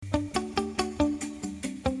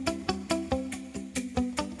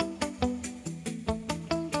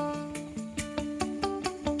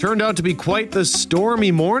Turned out to be quite the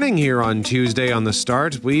stormy morning here on Tuesday on the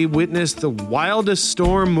start. We witnessed the wildest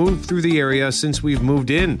storm move through the area since we've moved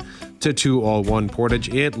in to 201 Portage.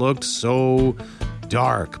 It looked so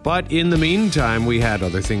dark. But in the meantime, we had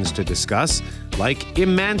other things to discuss, like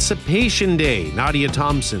Emancipation Day. Nadia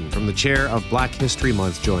Thompson from the chair of Black History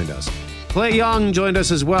Month joined us. Clay Young joined us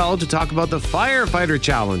as well to talk about the Firefighter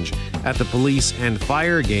Challenge at the Police and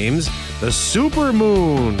Fire Games. The Super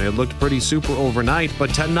Moon. It looked pretty super overnight,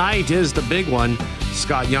 but tonight is the big one.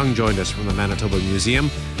 Scott Young joined us from the Manitoba Museum.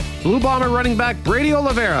 Blue Bomber running back Brady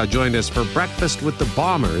Oliveira joined us for Breakfast with the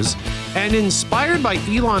Bombers. And inspired by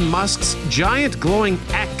Elon Musk's giant glowing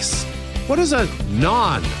X, what is a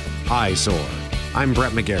non-eyesore? I'm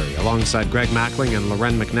Brett McGarry, alongside Greg Mackling and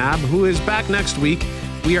Loren McNabb, who is back next week.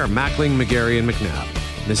 We are Mackling, McGarry, and McNabb.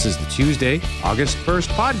 This is the Tuesday, August 1st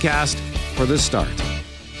podcast for The Start.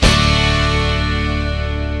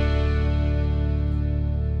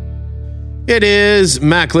 It is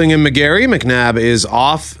Mackling and McGarry. McNabb is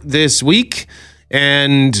off this week.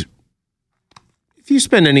 And if you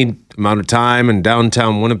spend any amount of time in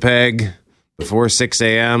downtown Winnipeg before 6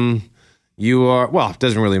 a.m., you are, well, it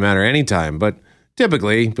doesn't really matter any time, but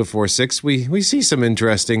typically before 6, we see some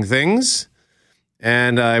interesting things.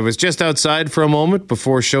 And I was just outside for a moment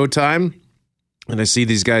before showtime, and I see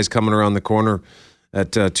these guys coming around the corner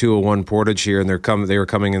at 201 Portage here, and they were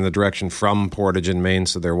coming in the direction from Portage in Maine,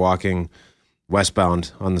 so they're walking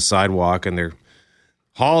westbound on the sidewalk, and they're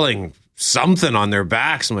hauling something on their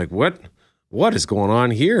backs. I'm like, what is going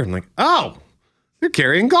on here? I'm like, oh, they're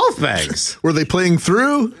carrying golf bags. Were they playing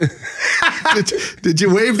through? Did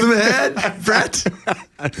you wave them ahead, Brett?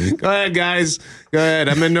 Go ahead, guys. Go ahead.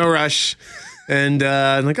 I'm in no rush. And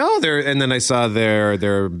I'm like, oh, and then I saw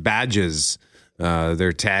their badges,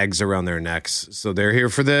 their tags around their necks. So they're here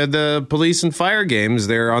for the police and fire games.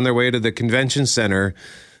 They're on their way to the convention center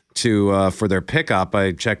for their pickup.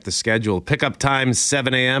 I checked the schedule. Pickup time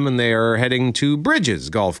 7 a.m. and they are heading to Bridges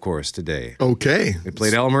Golf Course today. Okay. They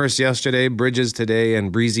played Elmhurst yesterday, Bridges today,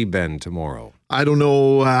 and Breezy Bend tomorrow. I don't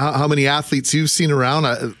know how many athletes you've seen around.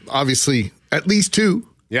 Obviously, at least two.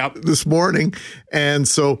 Yep. This morning. And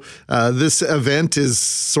so this event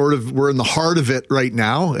is we're in the heart of it right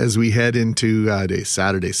now as we head into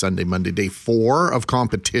Saturday, Sunday, Monday, day 4 of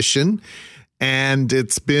competition. And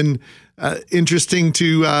it's been interesting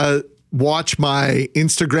to watch my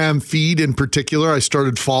Instagram feed in particular. I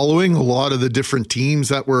started following a lot of the different teams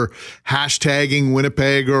that were hashtagging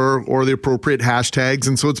Winnipeg or the appropriate hashtags.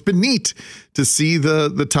 And so it's been neat to see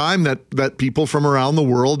the time that people from around the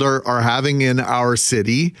world are having in our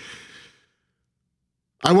city.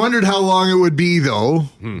 I wondered how long it would be, though,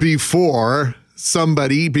 before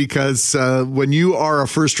somebody, because when you are a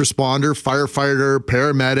first responder, firefighter,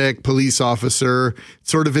 paramedic, police officer,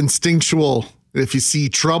 it's sort of instinctual if you see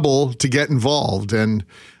trouble to get involved. And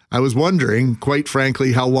I was wondering, quite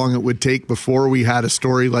frankly, how long it would take before we had a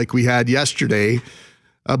story like we had yesterday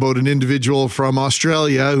about an individual from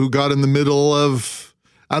Australia who got in the middle of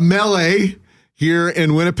a melee here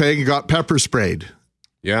in Winnipeg and got pepper sprayed.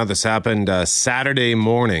 Yeah, this happened Saturday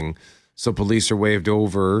morning. So police are waved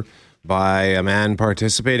over by a man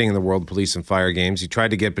participating in the World Police and Fire Games. He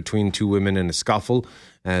tried to get between two women in a scuffle,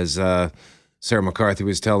 as Sarah McCarthy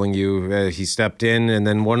was telling you. He stepped in, and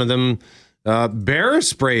then one of them bear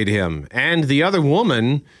sprayed him and the other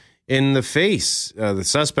woman in the face. The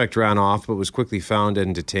suspect ran off, but was quickly found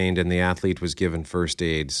and detained, and the athlete was given first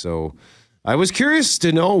aid. So I was curious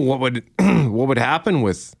to know what would happen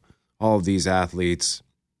with all of these athletes,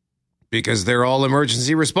 because they're all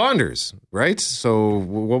emergency responders, right? So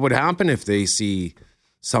what would happen if they see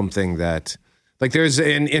something that, like, there's,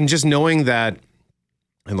 and just knowing that.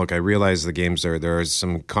 And look, I realize the games there is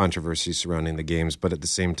some controversy surrounding the games, but at the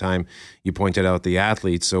same time, you pointed out the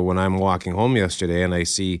athletes. So when I'm walking home yesterday and I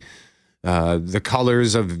see the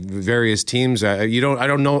colors of various teams, I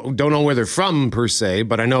don't know where they're from per se,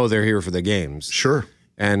 but I know they're here for the games. Sure.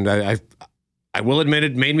 And I will admit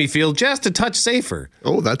it made me feel just a touch safer.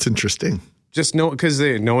 Oh, that's interesting. Just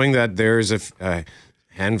knowing that there's a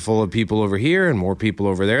handful of people over here and more people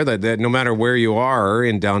over there, that no matter where you are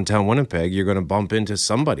in downtown Winnipeg, you're going to bump into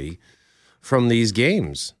somebody from these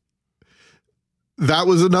games. That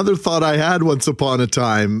was another thought I had once upon a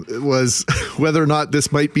time, was whether or not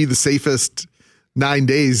this might be the safest 9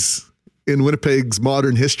 days in Winnipeg's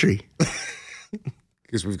modern history.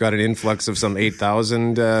 Because we've got an influx of some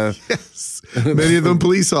 8,000. Yes, many of them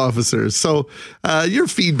police officers. So your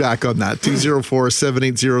feedback on that,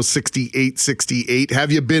 204-780-6868.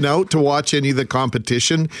 Have you been out to watch any of the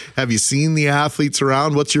competition? Have you seen the athletes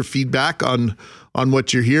around? What's your feedback on on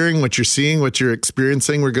what you're hearing, what you're seeing, what you're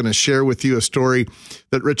experiencing. We're going to share with you a story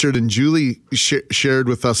that Richard and Julie shared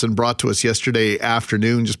with us and brought to us yesterday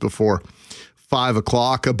afternoon, just before 5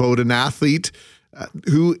 o'clock, about an athlete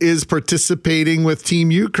who is participating with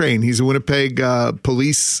Team Ukraine. He's a Winnipeg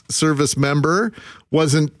police service member,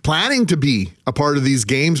 wasn't planning to be a part of these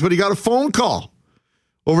games, but he got a phone call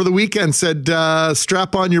over the weekend, said,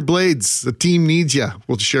 strap on your blades. The team needs you.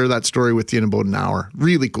 We'll share that story with you in about an hour.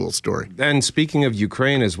 Really cool story. And speaking of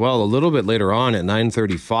Ukraine as well, a little bit later on at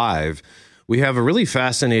 9:35, we have a really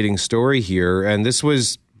fascinating story here. And this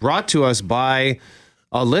was brought to us by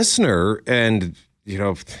a listener. And, you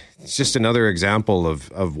know, it's just another example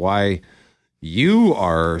of why you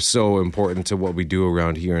are so important to what we do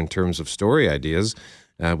around here in terms of story ideas.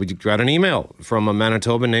 We got an email from a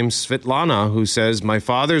Manitoban named Svetlana who says, my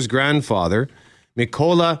father's grandfather,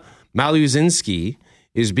 Mykola Maluzinski,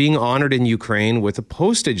 is being honored in Ukraine with a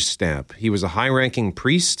postage stamp. He was a high-ranking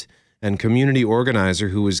priest and community organizer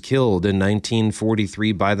who was killed in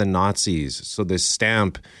 1943 by the Nazis. So this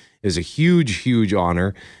stamp is a huge, huge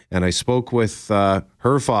honor. And I spoke with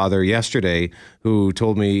her father yesterday, who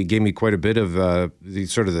gave me quite a bit of the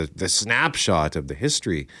snapshot of the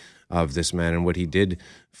history of this man and what he did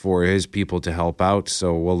for his people to help out.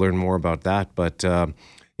 So we'll learn more about that. But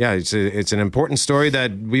it's an important story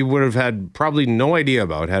that we would have had probably no idea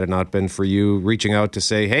about had it not been for you reaching out to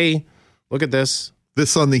say, hey, look at this.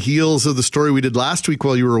 This on the heels of the story we did last week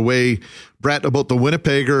while you were away, Brett, about the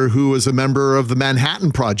Winnipegger who was a member of the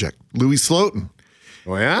Manhattan Project, Louis Slotin.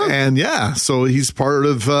 Oh, yeah? And so he's part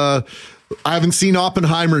of, I haven't seen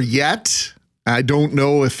Oppenheimer yet. I don't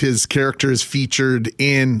know if his character is featured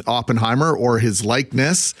in Oppenheimer or his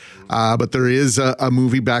likeness, but there is a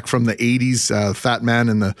movie back from the 80s, Fat Man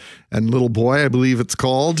and Little Boy, I believe it's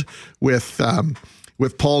called, with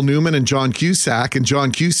Paul Newman and John Cusack. And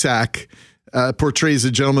John Cusack portrays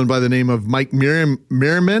a gentleman by the name of Mike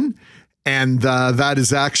Merriman, and that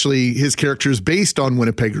is actually, his character is based on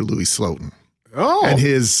Winnipegger Louis Slotin. Oh. And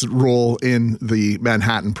his role in the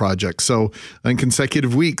Manhattan Project. So in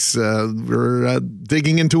consecutive weeks, we're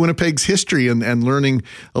digging into Winnipeg's history and learning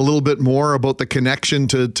a little bit more about the connection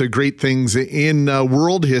to great things in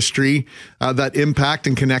world history that impact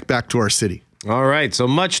and connect back to our city. All right. So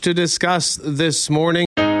much to discuss this morning.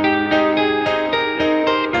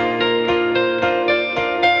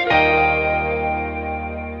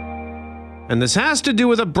 And this has to do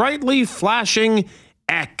with a brightly flashing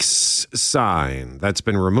X sign that's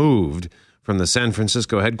been removed from the San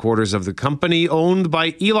Francisco headquarters of the company owned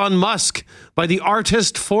by Elon Musk, by the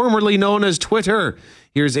artist formerly known as Twitter.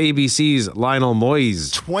 Here's ABC's Lionel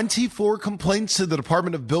Moyes. 24 complaints to the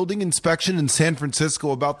Department of Building Inspection in San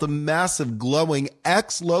Francisco about the massive glowing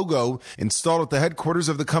X logo installed at the headquarters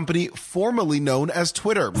of the company formerly known as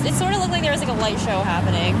Twitter. It sort of looked like there was like a light show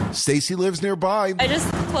happening. Stacy lives nearby. I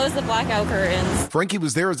just closed the blackout curtains. Frankie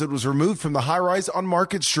was there as it was removed from the high-rise on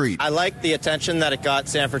Market Street. I like the attention that it got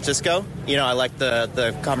San Francisco. You know, I like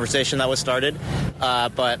the conversation that was started.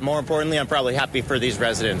 But more importantly, I'm probably happy for these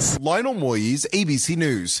residents. Lionel Moyes, ABC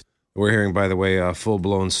News. We're hearing, by the way, a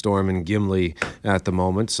full-blown storm in Gimli at the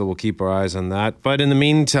moment, so we'll keep our eyes on that. But in the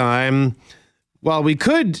meantime, well, we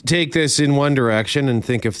could take this in one direction and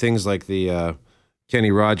think of things like the Kenny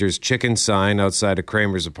Rogers chicken sign outside of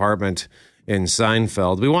Kramer's apartment in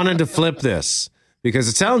Seinfeld. We wanted to flip this because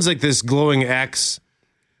it sounds like this glowing X,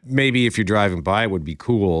 maybe if you're driving by, it would be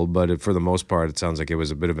cool, but for the most part, it sounds like it was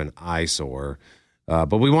a bit of an eyesore.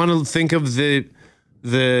 But we want to think of the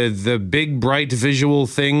big, bright visual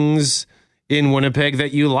things in Winnipeg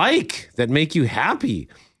that you like, that make you happy.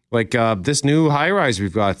 Like this new high-rise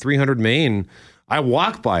we've got, 300 Main. I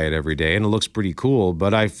walk by it every day, and it looks pretty cool,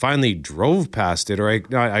 but I finally drove past it, or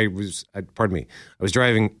I was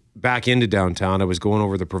driving back into downtown. I was going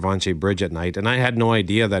over the Provencher Bridge at night, and I had no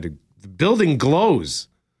idea that the building glows.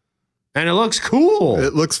 And it looks cool.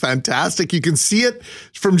 It looks fantastic. You can see it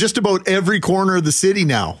from just about every corner of the city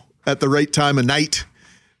now at the right time of night.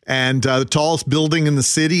 And the tallest building in the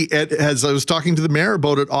city, as I was talking to the mayor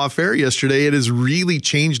about it off air yesterday, it has really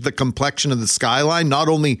changed the complexion of the skyline, not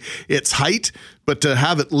only its height, but to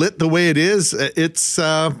have it lit the way it is, it's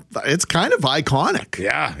kind of iconic.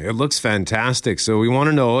 Yeah, it looks fantastic. So we want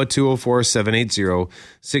to know at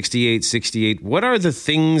 204-780-6868, what are the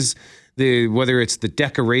things, whether it's the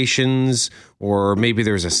decorations or maybe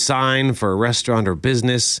there's a sign for a restaurant or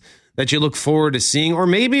business that you look forward to seeing, or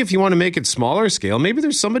maybe if you want to make it smaller scale, maybe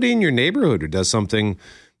there's somebody in your neighborhood who does something,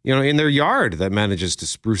 in their yard that manages to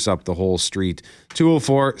spruce up the whole street.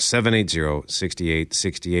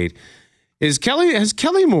 204-780-6868. Has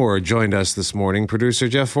Kelly Moore joined us this morning? Producer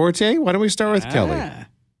Jeff Forte. Why don't we start with Kelly?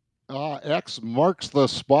 X marks the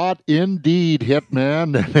spot indeed,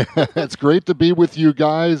 Hitman. It's great to be with you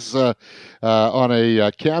guys on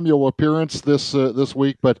a cameo appearance this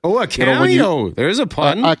week. But a cameo! There's a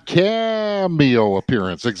pun. A cameo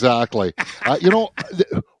appearance, exactly.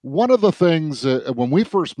 One of the things when we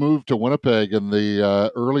first moved to Winnipeg in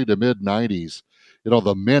the early to mid '90s,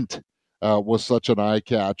 the Mint was such an eye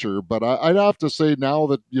catcher. But I'd have to say now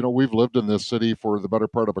that we've lived in this city for the better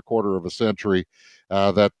part of a quarter of a century,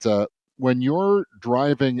 that when you're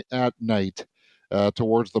driving at night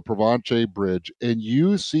towards the Provencher Bridge and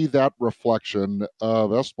you see that reflection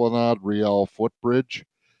of Esplanade Riel footbridge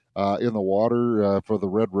in the water for the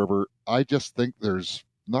Red River, I just think there's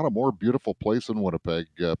not a more beautiful place in Winnipeg,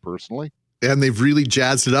 personally. And they've really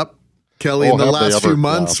jazzed it up, Kelly, in the last few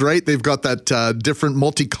months, right? They've got that different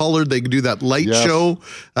multicolored. They can do that light show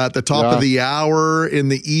at the top of the hour in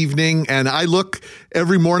the evening. And I look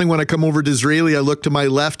every morning when I come over to Disraeli, I look to my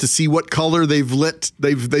left to see what color they've lit.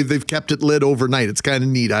 They've kept it lit overnight. It's kind of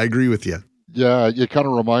neat. I agree with you. Yeah, it kind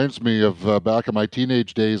of reminds me of back in my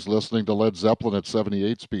teenage days listening to Led Zeppelin at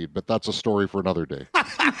 78 speed, but that's a story for another day.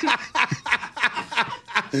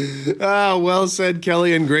 Well said,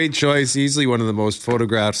 Kelly, and great choice. Easily one of the most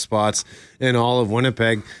photographed spots in all of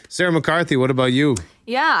Winnipeg. Sarah McCarthy, what about you?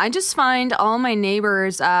 Yeah, I just find all my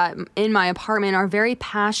neighbors in my apartment are very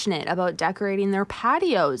passionate about decorating their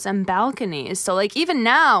patios and balconies. So, even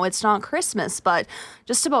now, it's not Christmas, but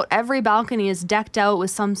just about every balcony is decked out with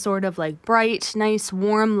some sort of, bright, nice,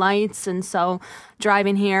 warm lights. And so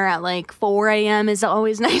driving here at, 4 a.m. is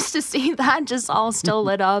always nice to see that just all still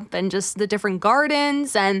lit up, and just the different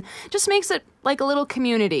gardens, and just makes it like a little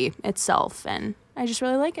community itself. And I just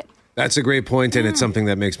really like it. That's a great point, and it's something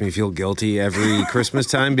that makes me feel guilty every Christmas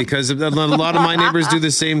time, because a lot of my neighbors do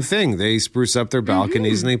the same thing. They spruce up their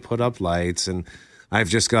balconies and they put up lights, and I've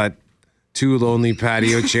just got 2 lonely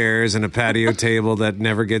patio chairs and a patio table that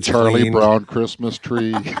never gets Charlie cleaned. Brown Christmas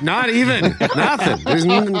tree. Not even. Nothing. There's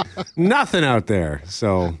nothing out there.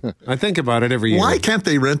 So I think about it every year. Why can't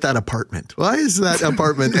they rent that apartment? Why is that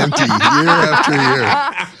apartment empty year after year?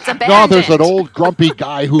 It's abandoned. No, there's an old grumpy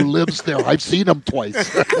guy who lives there. I've seen him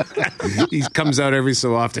twice. He comes out every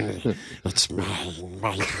so often. It's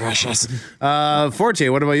my precious. Forte,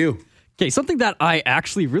 what about you? Okay, something that I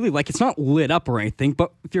actually really like, it's not lit up or anything,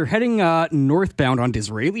 but if you're heading northbound on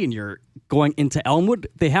Disraeli and you're going into Elmwood,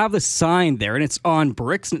 they have the sign there, and it's on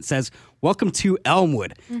bricks, and it says, "Welcome to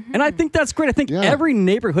Elmwood." Mm-hmm. And I think that's great. I think every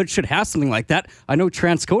neighborhood should have something like that. I know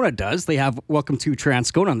Transcona does. They have "Welcome to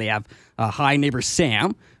Transcona," and they have "Hi Neighbor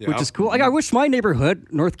Sam," which is cool. I wish my neighborhood,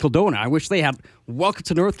 North Kildona, I wish they had "Welcome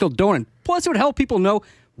to North Kildona." Plus, it would help people know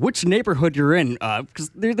which neighborhood you're in, because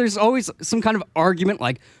there's always some kind of argument,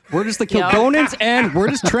 where does the Kildonans end? Where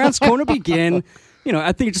does Transcona begin?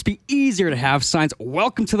 I think it'd just be easier to have signs,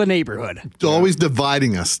 "Welcome to the neighborhood." It's always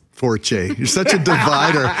dividing us, Forche. You're such a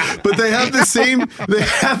divider. But they have the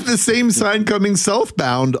same sign coming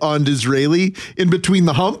southbound on Disraeli in between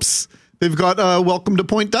the humps. They've got a "Welcome to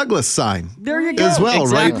Point Douglas" sign. There you go. As well,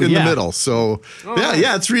 exactly. right in the middle. So,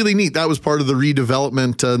 it's really neat. That was part of the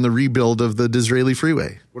redevelopment and the rebuild of the Disraeli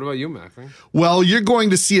Freeway. What about you, Macklin? Well, you're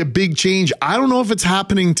going to see a big change. I don't know if it's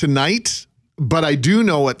happening tonight, but I do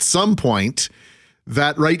know at some point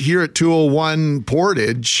that right here at 201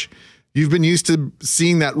 Portage, you've been used to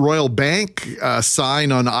seeing that Royal Bank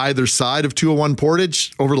sign on either side of 201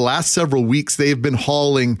 Portage. Over the last several weeks, they've been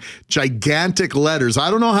hauling gigantic letters. I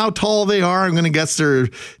don't know how tall they are. I'm going to guess they're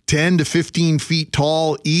 10 to 15 feet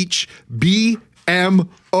tall each.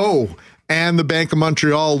 BMO. And the Bank of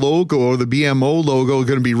Montreal logo, or the BMO logo, are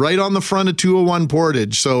going to be right on the front of 201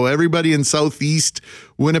 Portage. So everybody in Southeast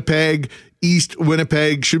Winnipeg, East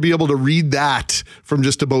Winnipeg should be able to read that from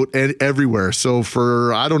just about everywhere. So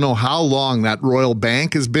for, I don't know how long that Royal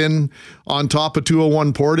Bank has been on top of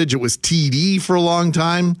 201 Portage. It was TD for a long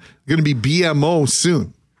time. Going to be BMO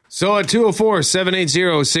soon. So at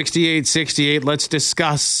 204-780-6868, let's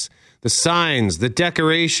discuss the signs, the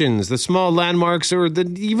decorations, the small landmarks, or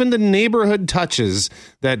even the neighborhood touches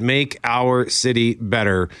that make our city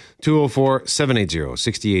better.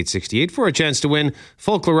 204-780-6868 for a chance to win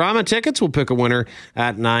Folklorama tickets. We'll pick a winner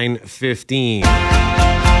at 9:15.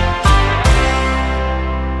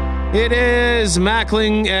 It is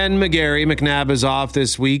Mackling and McGarry. McNabb is off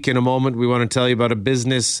this week. In a moment, we want to tell you about a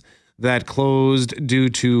business that closed due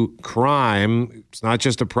to crime. It's not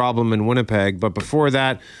just a problem in Winnipeg, but before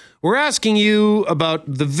that, we're asking you about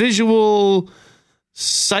the visual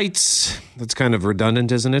sights. That's kind of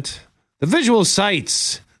redundant, isn't it? The visual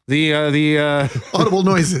sights. The audible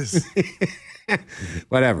noises.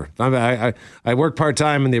 Whatever. I work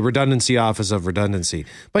part-time in the redundancy office of redundancy.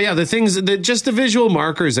 But yeah, the things, just the visual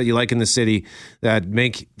markers that you like in the city that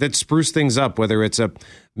spruce things up, whether it's a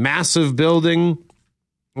massive building,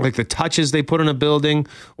 like the touches they put on a building,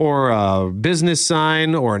 or a business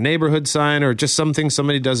sign, or a neighborhood sign, or just something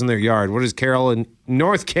somebody does in their yard. What does Carol in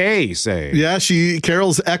North K say? Yeah,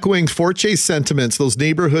 Carol's echoing Forche's sentiments. Those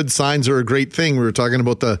neighborhood signs are a great thing. We were talking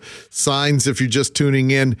about the signs, if you're just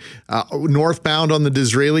tuning in, northbound on the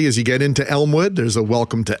Disraeli as you get into Elmwood, there's a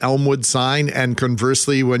welcome to Elmwood sign. And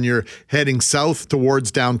conversely, when you're heading south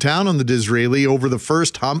towards downtown on the Disraeli, over the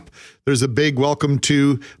first hump, there's a big welcome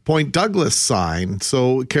to Point Douglas sign.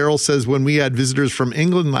 So Carol says when we had visitors from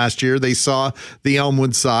England last year, they saw the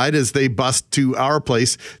Elmwood side as they bussed to our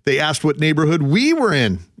place. They asked what neighborhood we were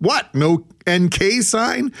in. What? No NK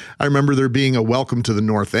sign? I remember there being a welcome to the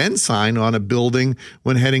North End sign on a building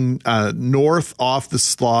when heading north off the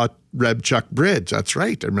Slaw Rebchuck Bridge. That's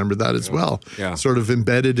right. I remember that as well. Yeah. Sort of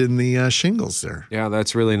embedded in the shingles there. Yeah,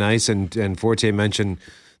 that's really nice. And Forte mentioned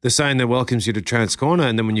the sign that welcomes you to Transcona.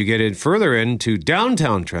 And then when you get in further into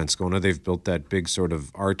downtown Transcona, they've built that big sort of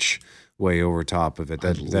arch way over top of it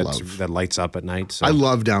that lights up at night. So. I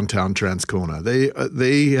love downtown Transcona.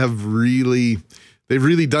 They've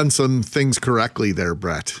really done some things correctly there,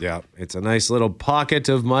 Brett. Yeah, it's a nice little pocket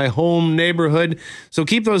of my home neighborhood. So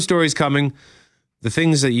keep those stories coming. The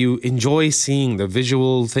things that you enjoy seeing, the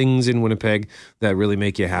visual things in Winnipeg that really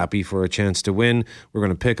make you happy for a chance to win. We're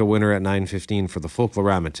going to pick a winner at 9:15 for the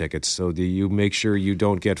Folklorama tickets. So you make sure you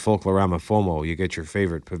don't get Folklorama FOMO. You get your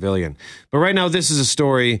favorite pavilion. But right now, this is a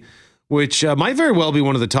story which might very well be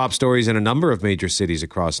one of the top stories in a number of major cities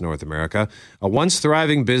across North America. A once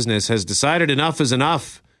thriving business has decided enough is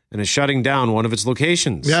enough and is shutting down one of its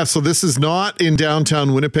locations. Yeah, so this is not in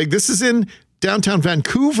downtown Winnipeg. This is in downtown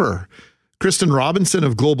Vancouver. Kristen Robinson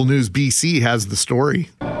of Global News BC has the story.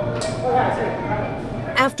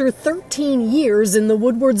 After 13 years in the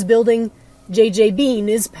Woodwards building, JJ Bean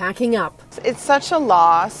is packing up. It's such a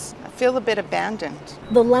loss. I feel a bit abandoned.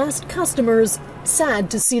 The last customers sad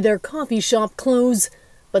to see their coffee shop close,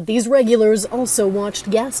 but these regulars also watched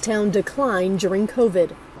Gastown decline during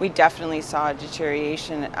COVID. We definitely saw a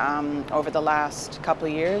deterioration over the last couple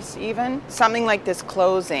of years even. Something like this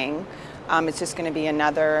closing, it's just going to be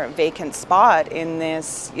another vacant spot in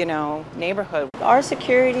this, neighborhood. Our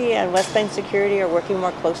security and West Bank security are working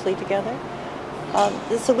more closely together.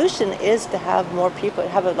 The solution is to have more people,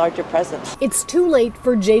 have a larger presence. It's too late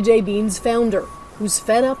for JJ Bean's founder, who's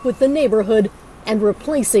fed up with the neighborhood and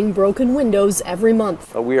replacing broken windows every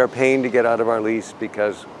month. We are paying to get out of our lease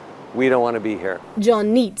because we don't want to be here.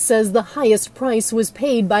 John Neat says the highest price was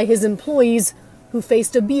paid by his employees, who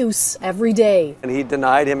faced abuse every day. And he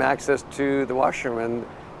denied him access to the washroom, and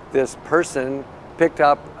this person picked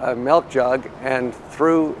up a milk jug and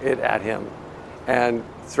threw it at him and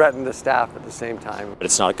threatened the staff at the same time. But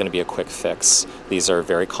it's not going to be a quick fix. These are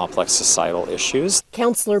very complex societal issues.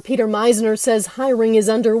 Councillor Peter Meisner says hiring is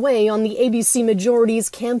underway on the ABC Majority's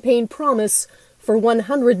campaign promise for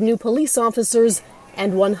 100 new police officers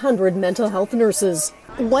and 100 mental health nurses.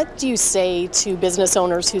 What do you say to business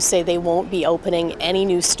owners who say they won't be opening any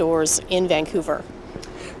new stores in Vancouver?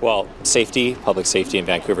 Well, public safety in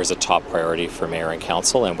Vancouver is a top priority for Mayor and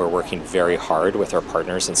Council, and we're working very hard with our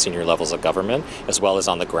partners in senior levels of government, as well as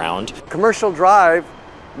on the ground. Commercial Drive,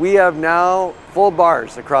 we have now full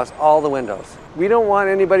bars across all the windows. We don't want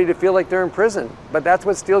anybody to feel like they're in prison, but that's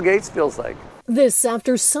what Steel Gates feels like. This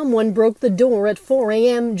after someone broke the door at 4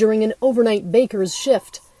 a.m. during an overnight baker's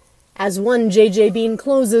shift. As one JJ Bean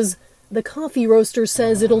closes, the coffee roaster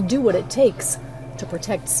says it'll do what it takes to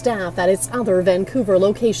protect staff at its other Vancouver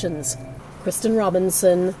locations. Kristen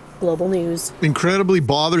Robinson, Global News. Incredibly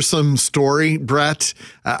bothersome story, Brett.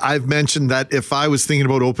 I've mentioned that if I was thinking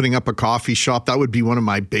about opening up a coffee shop, that would be one of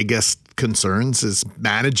my biggest concerns, is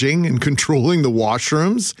managing and controlling the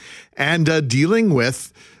washrooms and dealing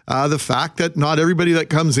with the fact that not everybody that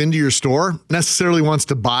comes into your store necessarily wants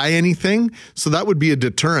to buy anything. So that would be a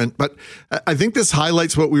deterrent. But I think this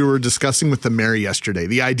highlights what we were discussing with the mayor yesterday,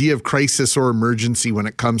 the idea of crisis or emergency when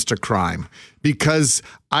it comes to crime. Because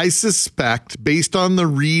I suspect, based on the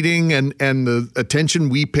reading and the attention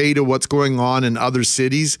we pay to what's going on in other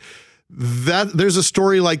cities, that there's a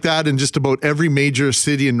story like that in just about every major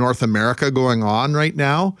city in North America going on right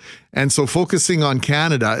now. And so focusing on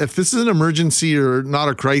Canada, if this is an emergency or not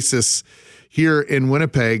a crisis here in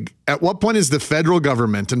Winnipeg, at what point is the federal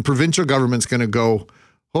government and provincial governments going to go,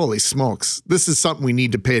 Holy smokes. This is something we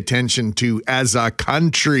need to pay attention to as a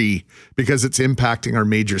country because it's impacting our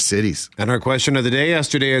major cities. And our question of the day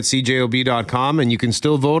yesterday at cjob.com, and you can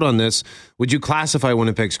still vote on this. Would you classify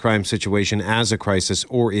Winnipeg's crime situation as a crisis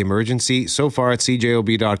or emergency? So far at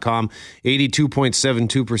cjob.com,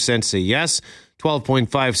 82.72% say yes,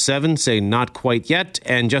 12.57% say not quite yet,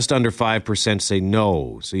 and just under 5% say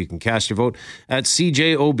no. So you can cast your vote at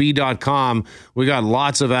cjob.com. We got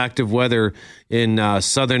lots of active weather in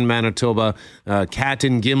southern Manitoba. Kat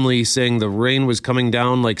and Gimli saying the rain was coming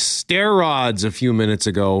down like stair rods a few minutes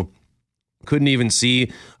ago. Couldn't even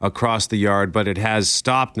see across the yard, but it has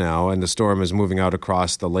stopped now, and the storm is moving out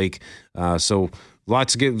across the lake. So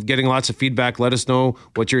getting lots of feedback. Let us know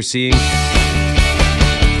what you're seeing.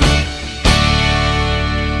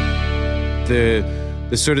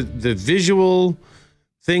 The sort of the visual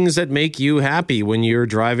things that make you happy when you're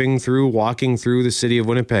walking through the city of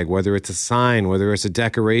Winnipeg, whether it's a sign, whether it's a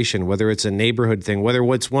decoration, whether it's a neighborhood thing, whether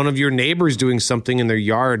it's one of your neighbors doing something in their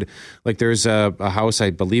yard. Like there's a house, I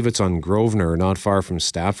believe it's on Grosvenor, not far from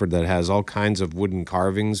Stafford, that has all kinds of wooden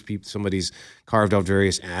carvings. Somebody's carved out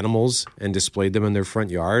various animals and displayed them in their front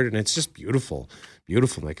yard, and it's just beautiful.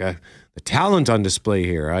 Beautiful. Like the talent on display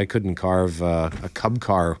here. I couldn't carve a Cub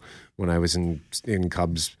car when I was in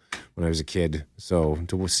Cubs when I was a kid. So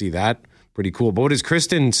to see that, pretty cool. But what does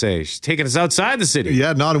Kristen say? She's taking us outside the city.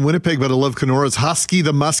 Yeah, not in Winnipeg, but I love Kenora's Husky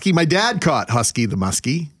the Muskie. My dad caught Husky the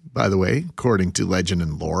Muskie, by the way, according to legend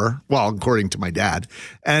and lore. Well, according to my dad.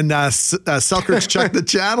 And Selkirk's Chuck the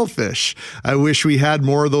Channel Fish. I wish we had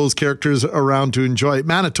more of those characters around to enjoy it.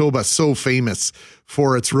 Manitoba, so famous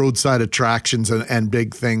for its roadside attractions and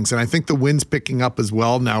big things. And I think the wind's picking up as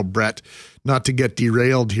well now, Brett. Not to get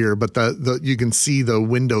derailed here, but you can see the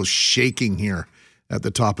windows shaking here at the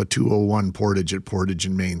top of 201 Portage at Portage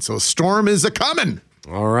in Maine. So a storm is a-coming.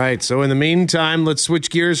 All right. So in the meantime, let's switch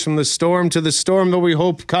gears from the storm to the storm that we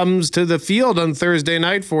hope comes to the field on Thursday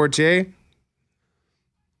night, Forte.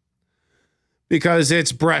 Because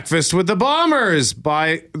it's Breakfast with the Bombers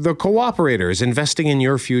by the Cooperators, investing in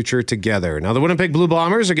your future together. Now, the Winnipeg Blue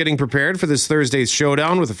Bombers are getting prepared for this Thursday's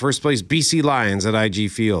showdown with the first-place BC Lions at IG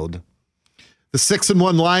Field. The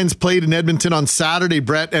 6-1 Lions played in Edmonton on Saturday,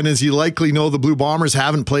 Brett, and as you likely know, the Blue Bombers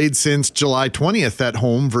haven't played since July 20th at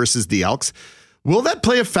home versus the Elks. Will that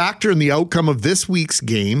play a factor in the outcome of this week's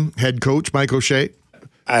game, head coach Mike O'Shea?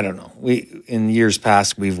 I don't know. In years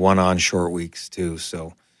past, we've won on short weeks too,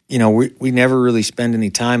 so we never really spend any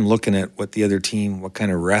time looking at what the other team, what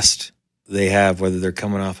kind of rest they have, whether they're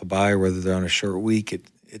coming off a bye or whether they're on a short week.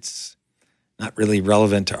 It's not really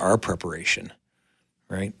relevant to our preparation,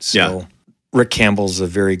 right? So. Yeah. Rick Campbell's a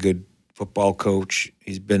very good football coach.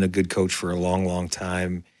 He's been a good coach for a long, long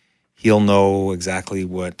time. He'll know exactly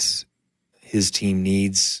what his team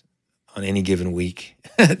needs on any given week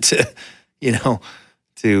to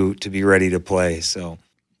be ready to play. So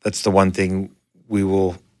that's the one thing we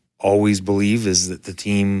will always believe is that the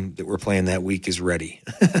team that we're playing that week is ready.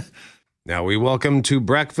 Now we welcome to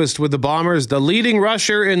Breakfast with the Bombers, the leading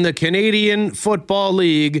rusher in the Canadian Football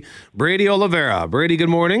League, Brady Oliveira. Brady, good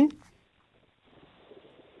morning.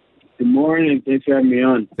 Good morning. Thanks for having me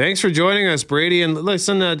on. Thanks for joining us, Brady. And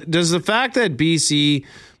listen, does the fact that BC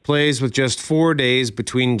plays with just 4 days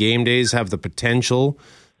between game days have the potential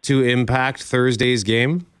to impact Thursday's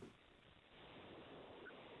game?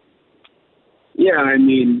 Yeah, I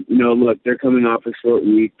mean, look, they're coming off a short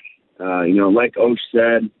week. Like Osh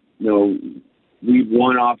said, we've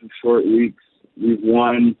won off of short weeks. We've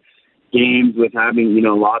won games with having,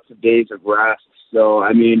 lots of days of rest. So,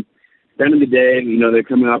 I mean, at the end of the day, they're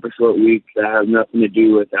coming off a short week. That has nothing to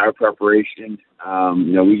do with our preparation.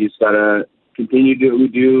 We just got to continue to do what we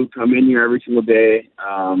do, come in here every single day,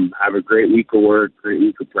 have a great week of work, great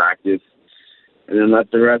week of practice, and then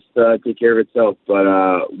let the rest take care of itself. But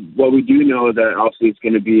what we do know is that obviously it's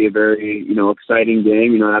going to be a very, exciting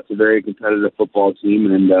game. That's a very competitive football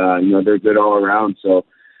team, and, they're good all around. So,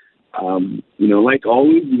 like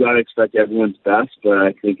always, you got to expect everyone's best, but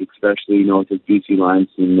I think especially, with the BC Lions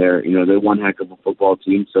team, they're one heck of a football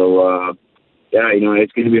team. So,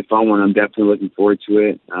 it's going to be a fun one. I'm definitely looking forward to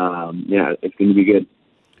it. It's going to be good.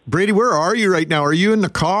 Brady, where are you right now? Are you in the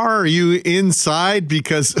car? Are you inside?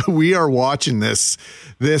 Because we are watching this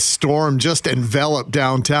storm just envelop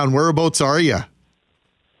downtown. Whereabouts are you?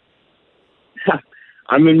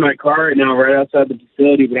 I'm in my car right now, right outside the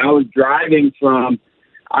facility, but I was driving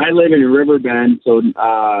I live in Riverbend, so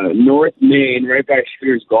North Main, right by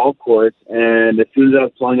Shooter's Golf Course, and as soon as I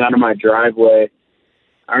was pulling out of my driveway,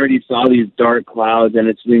 I already saw these dark clouds, and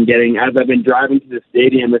it's been getting, as I've been driving to the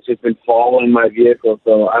stadium, it's just been following my vehicle.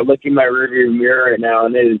 So I look in my rearview mirror right now,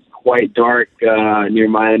 and it is quite dark near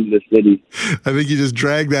my end of the city. I think you just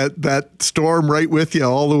dragged that storm right with you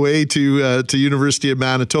all the way to University of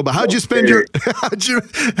Manitoba. How'd you spend your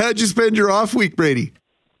off week, Brady?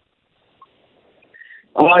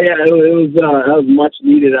 Oh yeah, it was much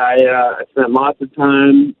needed. I spent lots of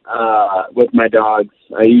time with my dogs.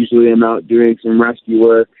 I usually am out doing some rescue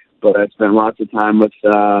work, but I spent lots of time with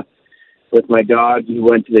my dogs. We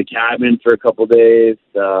went to the cabin for a couple days.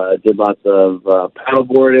 Did lots of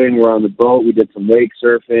paddleboarding. We're on the boat. We did some wake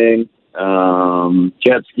surfing,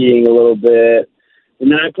 jet skiing a little bit,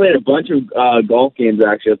 and then I played a bunch of golf games.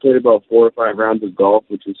 Actually, I played about 4 or 5 rounds of golf,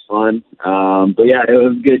 which was fun. But yeah, it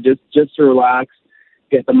was good just to relax.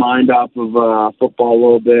 Get the mind off of football a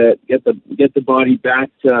little bit, get the body back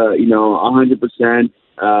to 100%,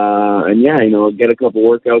 and get a couple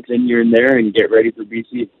workouts in here and there, and get ready for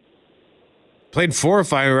BC. Played 4 or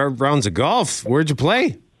 5 rounds of golf. Where'd you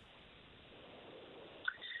play?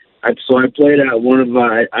 I played at one of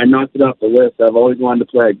I knocked it off the list. I've always wanted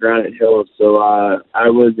to play at Granite Hills, so I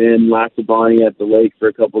was in Lassabonnie at the lake for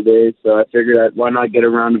a couple of days. So I figured why not get a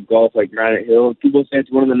round of golf at Granite Hills? People say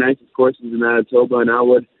it's one of the nicest courses in Manitoba, and I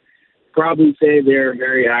would probably say they're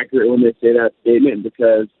very accurate when they say that statement,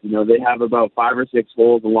 because they have about 5 or 6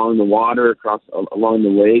 holes along the water along the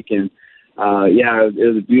lake, and it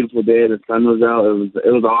was a beautiful day. The sun was out.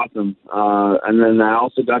 It was awesome. And then I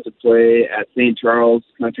also got to play at St. Charles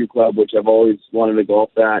Country Club, which I've always wanted to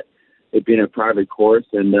golf at, it being a private course.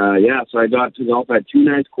 And so I got to golf at 2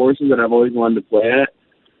 nice courses that I've always wanted to play at.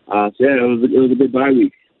 It was a good bye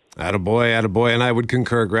week. Attaboy, and I would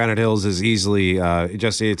concur. Granite Hills is easily,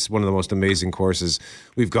 it's one of the most amazing courses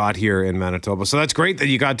we've got here in Manitoba. So that's great that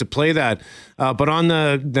you got to play that. But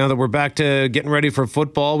now that we're back to getting ready for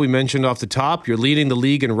football, we mentioned off the top, you're leading the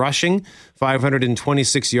league in rushing,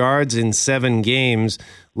 526 yards in 7 games.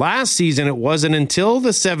 Last season, it wasn't until the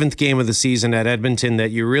 7th game of the season at Edmonton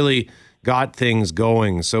that you really got things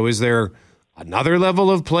going. So is there another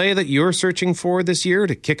level of play that you're searching for this year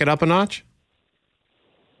to kick it up a notch?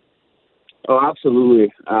 Oh,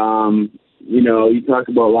 absolutely. You talk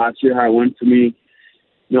about last year, how it went for me.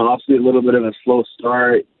 Obviously a little bit of a slow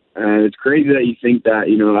start. And it's crazy that you think that,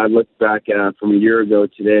 I looked back from a year ago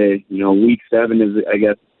today, week 7 is, I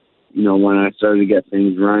guess, when I started to get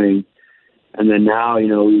things running. And then now,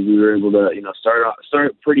 we were able to,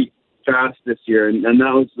 start pretty fast this year. And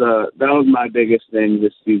that was my biggest thing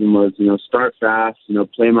this season was, start fast,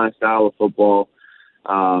 play my style of football.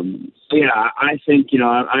 I think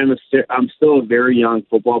I'm still a very young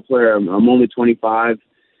football player. I'm only 25,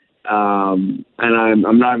 and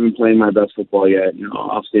I'm not even playing my best football yet.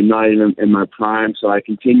 Obviously I'm not even in my prime, so I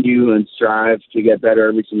continue and strive to get better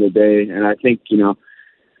every single day. And I think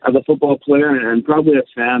as a football player and probably as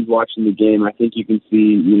fans watching the game, I think you can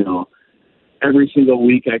see every single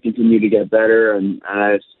week I continue to get better, and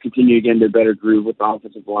I continue to get into a better groove with the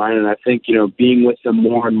offensive line. And I think, being with them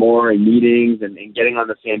more and more in meetings and getting on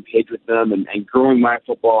the same page with them and growing my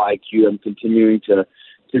football IQ, I'm continuing to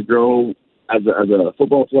grow as a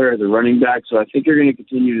football player, as a running back. So I think you're going to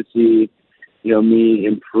continue to see, me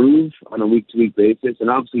improve on a week-to-week basis.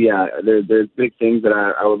 And obviously, there's big things that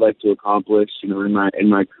I would like to accomplish, in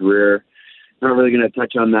my career. Not really going to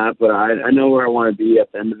touch on that, but I know where I want to be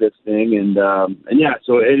at the end of this thing, and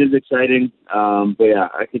so it is exciting.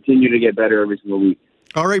 I continue to get better every single week.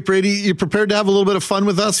 All right, Brady, you prepared to have a little bit of fun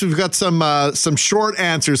with us? We've got some short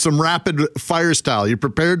answers, some rapid fire style. You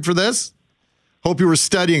prepared for this? Hope you were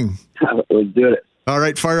studying. Let's do it. All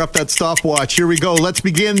right, fire up that stopwatch. Here we go. Let's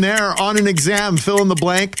begin there. On an exam, fill in the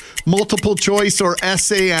blank. Multiple choice or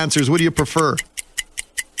essay answers. What do you prefer?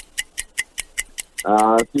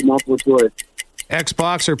 Multiple choice.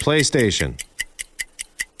 Xbox or PlayStation?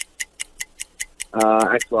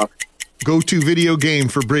 Xbox. Go-to video game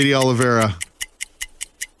for Brady Oliveira?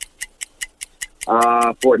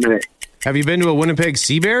 Fortnite. Have you been to a Winnipeg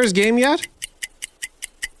Sea Bears game yet?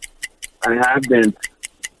 I have been.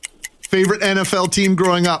 Favorite NFL team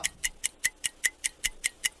growing up?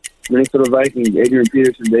 Minnesota Vikings, Adrian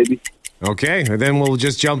Peterson, baby. Okay, and then we'll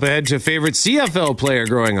just jump ahead to favorite CFL player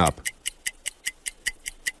growing up.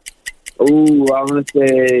 Oh, I'm going to say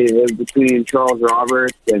it was between Charles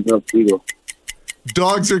Roberts and Bill Siegel.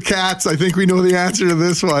 Dogs or cats? I think we know the answer to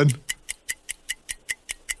this one.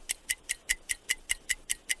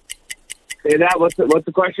 Say that. What's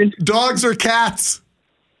the question? Dogs or cats?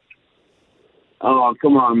 Oh,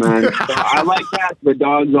 come on, man. I like cats, but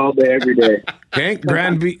dogs all day, every day. Okay,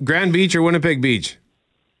 Grand Beach or Winnipeg Beach?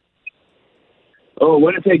 Oh,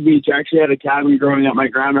 Winnipeg Beach. I actually had a cabin growing up. My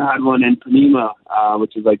grandma had one in Panema,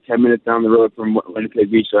 which is like 10 minutes down the road from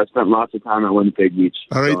Winnipeg Beach. So I spent lots of time at Winnipeg Beach.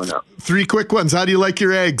 All right, three quick ones. How do you like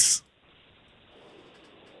your eggs?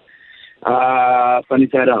 Sunny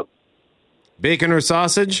side up. Bacon or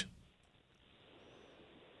sausage?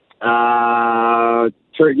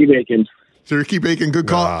 Turkey bacon. Turkey bacon, good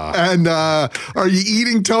call. And are you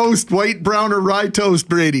eating toast, white, brown, or rye toast,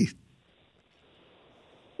 Brady?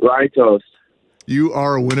 Rye toast. You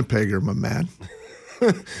are a Winnipegger, my man.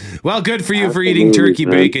 Well, good for you for eating turkey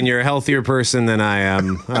bacon. You're a healthier person than I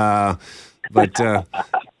am. But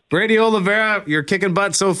Brady Oliveira, you're kicking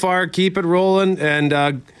butt so far. Keep it rolling,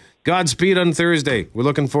 and Godspeed on Thursday. We're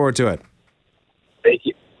looking forward to it. Thank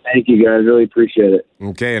you. Thank you, guys. Really appreciate it.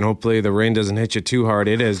 Okay, and hopefully the rain doesn't hit you too hard.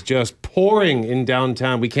 It is just pouring in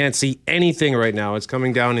downtown. We can't see anything right now. It's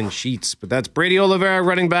coming down in sheets. But that's Brady Oliveira,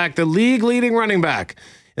 running back, the league-leading running back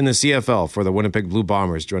in the CFL for the Winnipeg Blue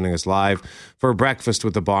Bombers, joining us live for breakfast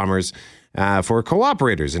with the Bombers for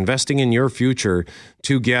cooperators, investing in your future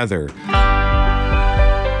together.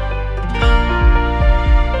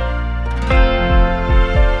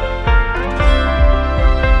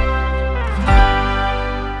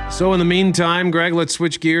 So in the meantime, Greg, let's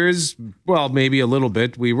switch gears. Well, maybe a little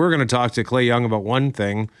bit. We were going to talk to Clay Young about one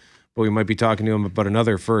thing, but we might be talking to him about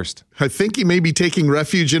another first. I think he may be taking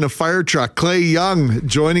refuge in a fire truck. Clay Young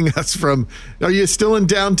joining us from... Are you still in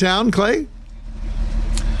downtown, Clay?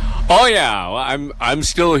 Oh, yeah. I'm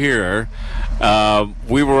still here.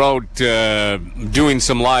 We were out doing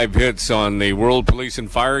some live hits on the World Police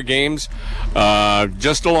and Fire Games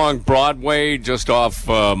just along Broadway, just off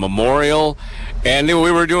Memorial. And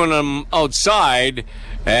we were doing them outside.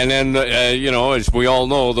 And then, as we all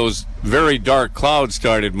know, those very dark clouds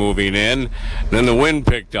started moving in. Then the wind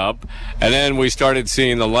picked up. And then we started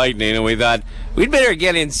seeing the lightning. And we thought, we'd better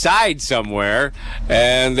get inside somewhere.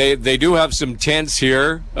 And they do have some tents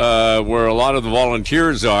here where a lot of the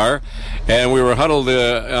volunteers are. And we were huddled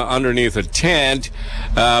underneath a tent.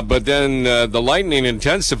 But then the lightning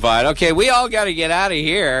intensified. Okay, we all got to get out of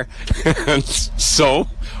here. And so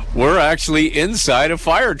we're actually inside a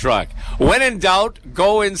fire truck. When in doubt,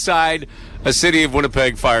 go inside a City of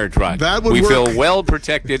Winnipeg fire truck. We feel well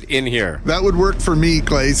protected in here. That would work for me,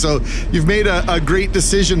 Clay. So you've made a great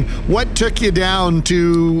decision. What took you down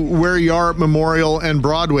to where you are at Memorial and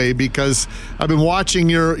Broadway? Because I've been watching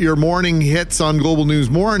your morning hits on Global News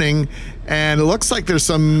Morning, and it looks like there's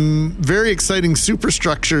some very exciting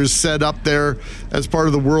superstructures set up there as part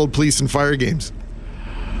of the World Police and Fire Games.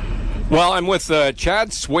 Well, I'm with Chad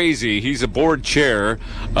Swayze. He's a board chair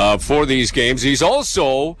for these games. He's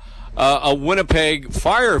also a Winnipeg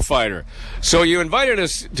firefighter. So you invited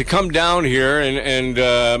us to come down here, and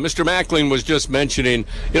Mr. Mackling was just mentioning,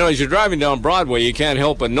 as you're driving down Broadway, you can't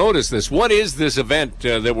help but notice this. What is this event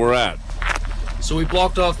that we're at? So we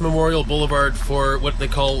blocked off Memorial Boulevard for what they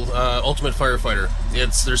call Ultimate Firefighter.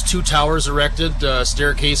 There's 2 towers erected,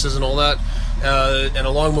 staircases and all that. And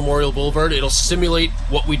along Memorial Boulevard, it'll simulate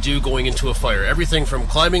what we do going into a fire. Everything from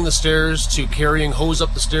climbing the stairs to carrying hose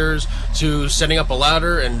up the stairs to setting up a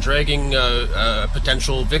ladder and dragging a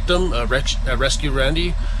potential victim, a rescue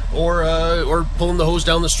Randy, or pulling the hose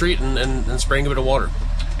down the street and spraying a bit of water.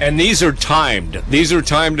 And these are timed. These are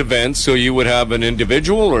timed events, so you would have an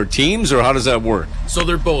individual or teams, or how does that work? So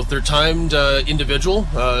they're both. They're timed individual.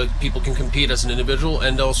 People can compete as an individual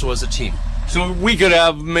and also as a team. So we could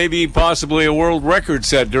have maybe possibly a world record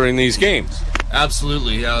set during these games.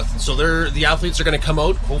 Absolutely. So the athletes are going to come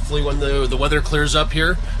out, hopefully when the weather clears up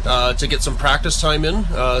here, to get some practice time in,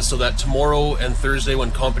 so that tomorrow and Thursday when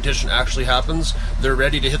competition actually happens, they're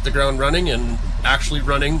ready to hit the ground running and actually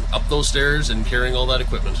running up those stairs and carrying all that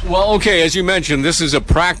equipment. Well, okay, as you mentioned, this is a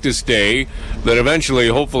practice day that eventually,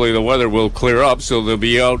 hopefully, the weather will clear up, so they'll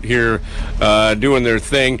be out here doing their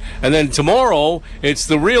thing. And then tomorrow, it's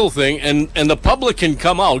the real thing, and the public can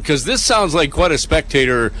come out, because this sounds like quite a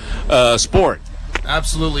spectator sport.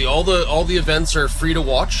 Absolutely. All the events are free to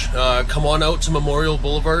watch. Come on out to Memorial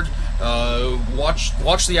Boulevard.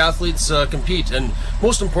 Watch the athletes compete, and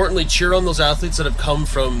most importantly, cheer on those athletes that have come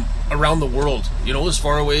from around the world. As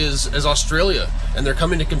far away as Australia, and they're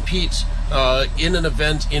coming to compete in an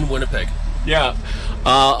event in Winnipeg. Yeah.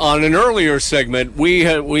 On an earlier segment,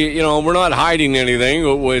 we're not hiding anything.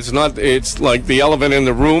 It's like the elephant in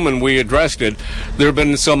the room, and we addressed it. There have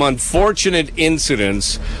been some unfortunate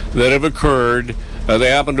incidents that have occurred. They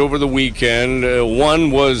happened over the weekend.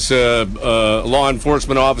 One was a law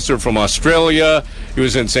enforcement officer from Australia. He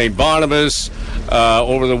was in St. Barnabas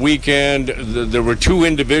over the weekend. There were 2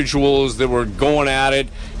 individuals that were going at it.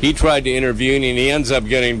 He tried to intervene, and he ends up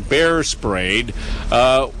getting bear sprayed.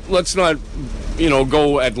 Let's not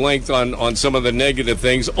go at length on some of the negative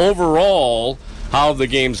things. Overall, how have the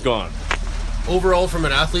games gone? Overall, from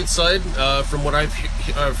an athlete's side, from what I've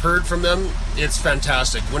heard from them, it's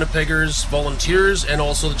fantastic. Winnipeggers, volunteers, and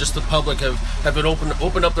also just the public have been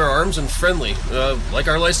opened up their arms and friendly. Like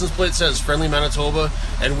our license plate says, friendly Manitoba,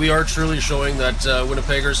 and we are truly showing that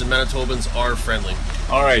Winnipeggers and Manitobans are friendly.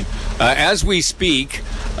 All right. As we speak,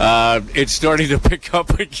 it's starting to pick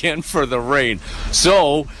up again for the rain.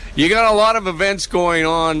 So you got a lot of events going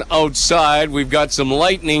on outside. We've got some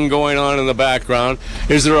lightning going on in the background.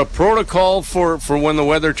 Is there a protocol for when the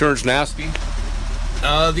weather turns nasty?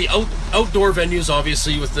 The outdoor venues,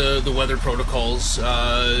 obviously, with the weather protocols.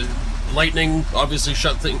 Lightning obviously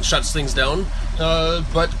shuts things down,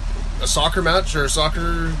 but a soccer match or a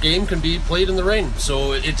soccer game can be played in the rain.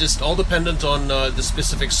 So it just all dependent on the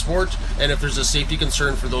specific sport and if there's a safety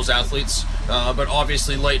concern for those athletes. But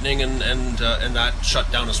obviously, lightning and that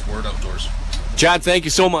shut down a sport outdoors. Chad, thank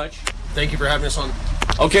you so much. Thank you for having us on.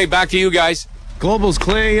 Okay, back to you guys. Global's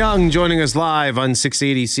Clay Young joining us live on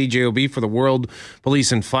 680 CJOB for the World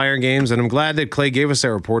Police and Fire Games. And I'm glad that Clay gave us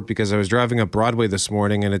that report because I was driving up Broadway this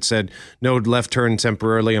morning and it said, no left turn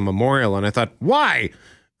temporarily a memorial. And I thought, why?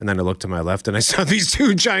 And then I looked to my left and I saw these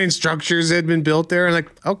two giant structures that had been built there. And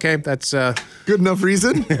like, okay, that's good enough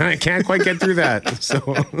reason. I can't quite get through that.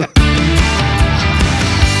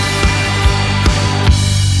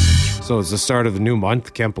 So it's the start of the new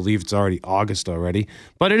month. Can't believe it's already August already.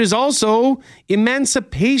 But it is also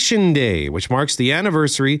Emancipation Day, which marks the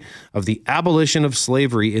anniversary of the abolition of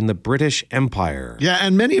slavery in the British Empire. Yeah,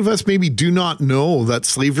 and many of us maybe do not know that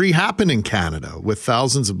slavery happened in Canada, with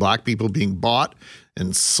thousands of black people being bought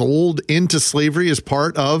and sold into slavery as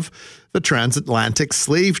part of the transatlantic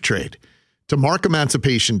slave trade. To mark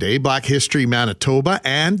Emancipation Day, Black History Manitoba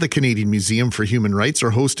and the Canadian Museum for Human Rights are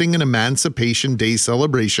hosting an Emancipation Day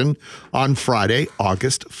celebration on Friday,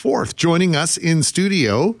 August 4th. Joining us in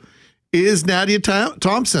studio is Nadia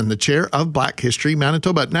Thompson, the chair of Black History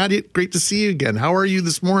Manitoba. Nadia, great to see you again. How are you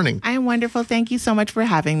this morning? I am wonderful. Thank you so much for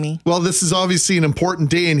having me. Well, this is obviously an important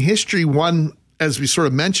day in history, one, as we sort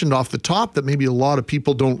of mentioned off the top, that maybe a lot of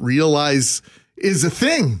people don't realize is a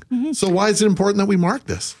thing. Mm-hmm. So why is it important that we mark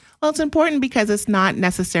this? Well, it's important because it's not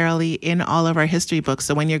necessarily in all of our history books.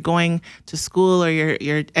 So when you're going to school or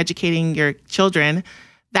you're educating your children,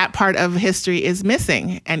 that part of history is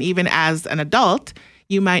missing. And even as an adult,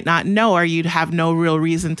 you might not know, or you'd have no real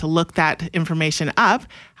reason to look that information up.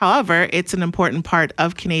 However, it's an important part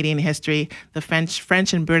of Canadian history. The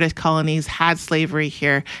French and British colonies had slavery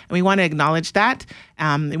here, and we want to acknowledge that.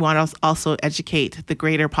 We want to also educate the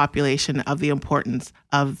greater population of the importance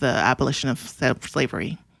of the abolition of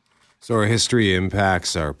slavery. So our history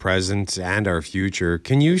impacts our present and our future.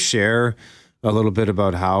 Can you share a little bit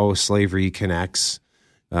about how slavery connects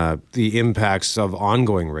the impacts of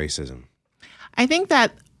ongoing racism? I think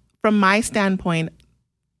that from my standpoint,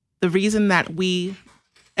 the reason that we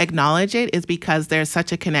acknowledge it is because there's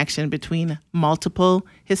such a connection between multiple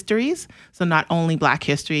histories. So not only Black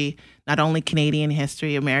history, not only Canadian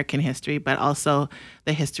history, American history, but also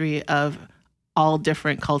the history of all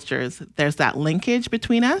different cultures. There's that linkage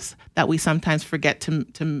between us that we sometimes forget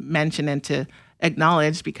to mention and to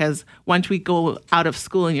acknowledge, because once we go out of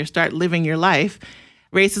school and you start living your life,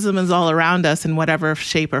 racism is all around us in whatever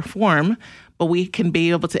shape or form, but we can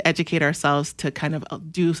be able to educate ourselves to kind of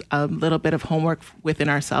do a little bit of homework within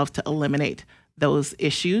ourselves to eliminate those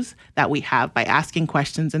issues that we have by asking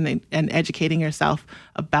questions and educating yourself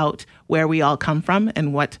about where we all come from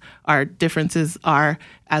and what our differences are,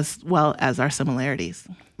 as well as our similarities.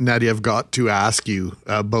 Nadia, I've got to ask you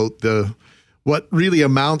about what really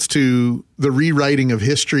amounts to the rewriting of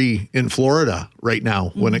history in Florida right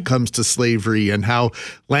now when it comes to slavery, and how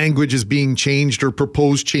language is being changed or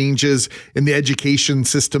proposed changes in the education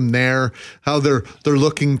system there, how they're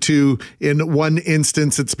looking to, in one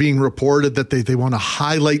instance, it's being reported that they want to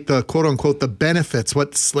highlight the quote unquote, the benefits,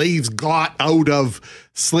 what slaves got out of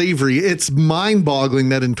slavery. It's mind boggling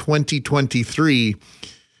that in 2023,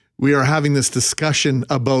 we are having this discussion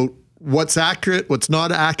about what's accurate, what's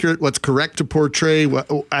not accurate, what's correct to portray,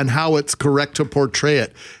 and how it's correct to portray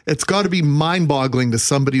it. It's got to be mind-boggling to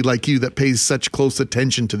somebody like you that pays such close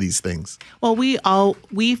attention to these things. Well,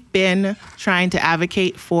 we've been trying to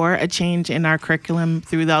advocate for a change in our curriculum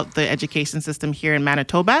throughout the education system here in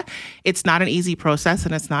Manitoba. It's not an easy process,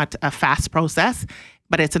 and it's not a fast process,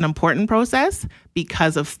 but it's an important process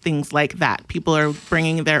because of things like that. People are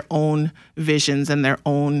bringing their own visions and their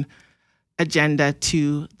own agenda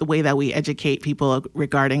to the way that we educate people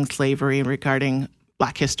regarding slavery and regarding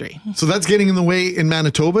Black history. So that's getting in the way in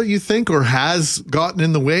Manitoba, you think, or has gotten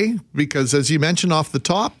in the way? Because as you mentioned off the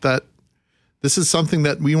top, that this is something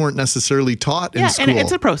that we weren't necessarily taught in school. And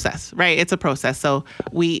it's a process, right? It's a process. So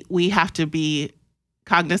we have to be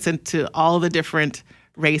cognizant to all the different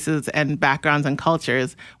races and backgrounds and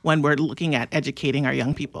cultures when we're looking at educating our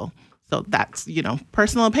young people. So that's,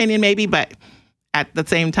 personal opinion maybe, but at the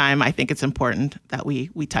same time, I think it's important that we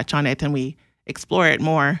touch on it and we explore it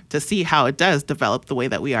more to see how it does develop the way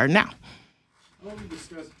that we are now. How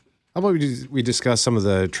about we discuss some of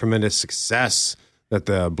the tremendous success that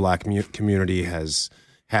the Black community has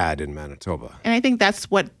had in Manitoba? And I think that's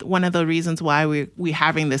one of the reasons why we're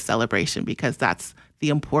having this celebration, because that's the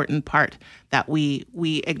important part, that we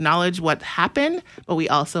acknowledge what happened, but we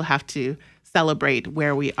also have to celebrate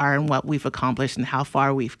where we are and what we've accomplished and how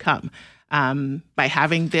far we've come. By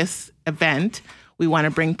having this event, we want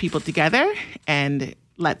to bring people together and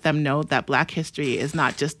let them know that Black history is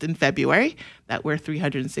not just in February, that we're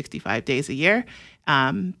 365 days a year,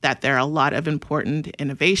 that there are a lot of important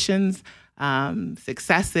innovations,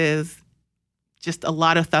 successes, just a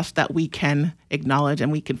lot of stuff that we can acknowledge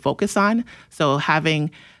and we can focus on. So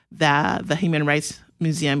having the Human Rights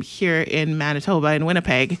Museum here in Manitoba, in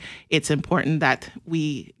Winnipeg, it's important that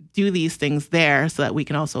we do these things there so that we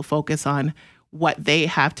can also focus on what they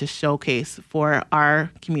have to showcase for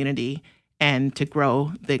our community and to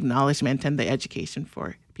grow the acknowledgement and the education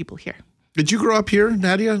for people here. Did you grow up here,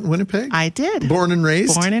 Nadia, in Winnipeg? I did. Born and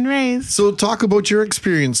raised? Born and raised. So talk about your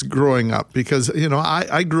experience growing up, because,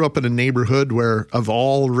 I grew up in a neighborhood where of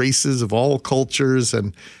all races, of all cultures,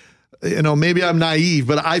 and, maybe I'm naive,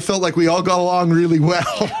 but I felt like we all got along really well.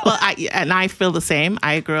 Well, I feel the same.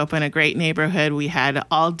 I grew up in a great neighborhood. We had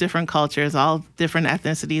all different cultures, all different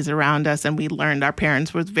ethnicities around us, and we learned our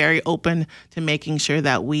parents were very open to making sure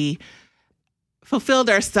that we fulfilled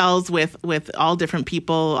ourselves with all different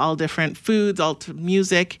people, all different foods,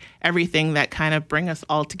 music, everything that kind of bring us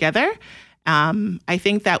all together. I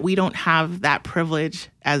think that we don't have that privilege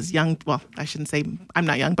as young, well, I shouldn't say I'm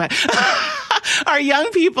not young, but our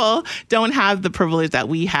young people don't have the privilege that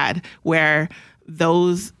we had, where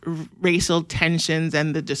those racial tensions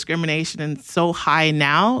and the discrimination is so high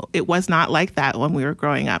now. It was not like that when we were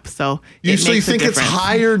growing up. So you think it's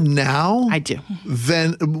higher now? I do.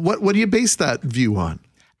 Then what do you base that view on?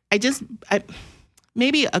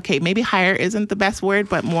 Maybe higher isn't the best word,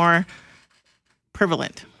 but more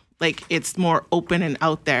prevalent. Like, it's more open and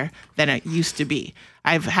out there than it used to be.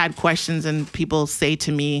 I've had questions and people say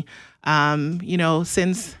to me,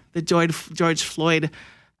 since the George Floyd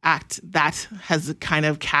act, that has kind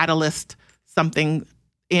of catalyzed something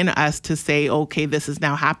in us to say, okay, this is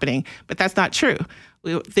now happening. But that's not true.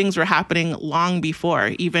 Things were happening long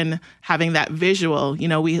before, even having that visual.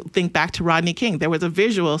 We think back to Rodney King. There was a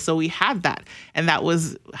visual, so we had that. And that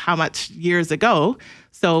was how much years ago.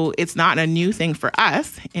 So it's not a new thing for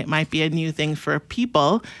us. It might be a new thing for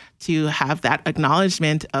people to have that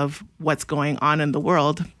acknowledgement of what's going on in the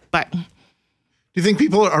world. But do you think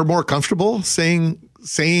people are more comfortable saying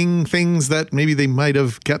things that maybe they might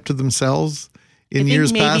have kept to themselves in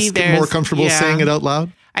years past, get more comfortable saying it out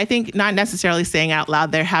loud? I think not necessarily saying out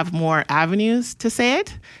loud. They have more avenues to say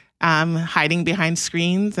it, hiding behind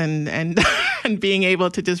screens and and being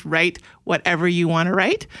able to just write whatever you want to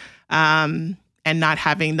write, and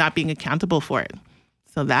not being accountable for it.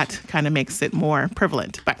 So that kind of makes it more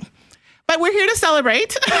prevalent. But we're here to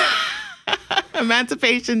celebrate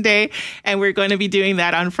Emancipation Day, and we're going to be doing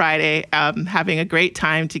that on Friday, having a great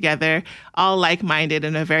time together, all like-minded,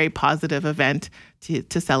 in a very positive event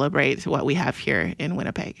to celebrate what we have here in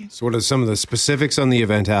Winnipeg. So what are some of the specifics on the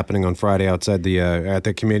event happening on Friday outside at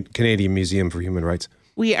the Canadian Museum for Human Rights?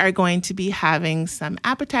 We are going to be having some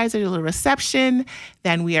appetizers, a little reception.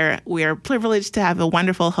 Then we are privileged to have a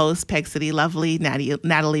wonderful host, Peg City Lovely,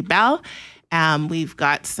 Natalie Bell. We've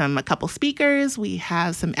got a couple speakers. We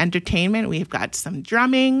have some entertainment. We've got some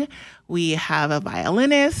drumming. We have a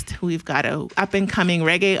violinist. We've got a up-and-coming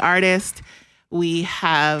reggae artist. We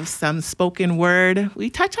have some spoken word. We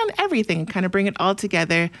touch on everything, kind of bring it all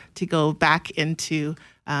together to go back into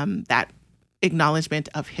that acknowledgement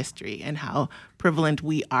of history and how prevalent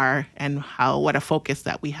we are and what a focus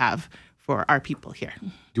that we have for our people here.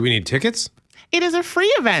 Do we need tickets? It is a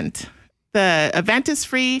free event. The event is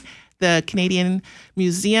free. The Canadian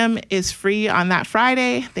Museum is free on that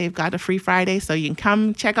Friday. They've got a free Friday, so you can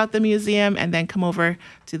come check out the museum and then come over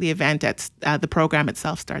to the event. The program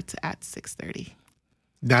itself starts at 6:30.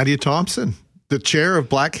 Nadia Thompson, the chair of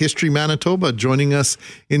Black History Manitoba, joining us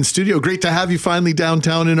in studio. Great to have you finally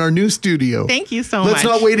downtown in our new studio. Thank you so much. Let's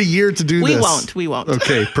not wait a year to do this. We won't.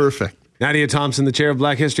 Okay, perfect. Nadia Thompson, the chair of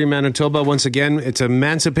Black History Manitoba. Once again, it's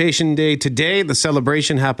Emancipation Day today. The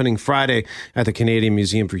celebration happening Friday at the Canadian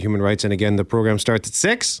Museum for Human Rights. And again, the program starts at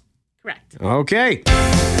 6. Correct. Okay.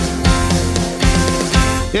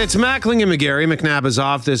 It's Mackling and McGarry. McNabb is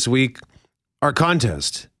off this week. Our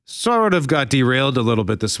contest sort of got derailed a little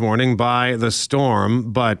bit this morning by the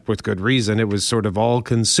storm, but with good reason. It was sort of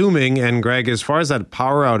all-consuming. And Greg, as far as that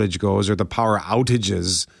power outage goes, or the power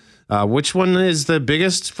outages, which one is the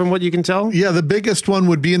biggest from what you can tell? Yeah, the biggest one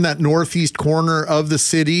would be in that northeast corner of the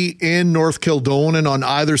city in North Kildonan on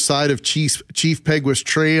either side of Chief Peguis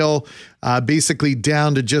Trail, basically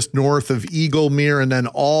down to just north of Eaglemere and then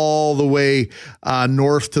all the way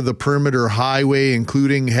north to the Perimeter Highway,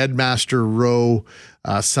 including Headmaster Row,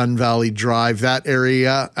 Sun Valley Drive, that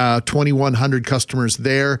area, 2,100 customers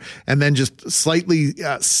there. And then just slightly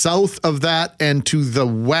south of that and to the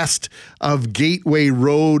west of Gateway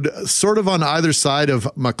Road, sort of on either side of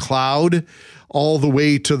McLeod, all the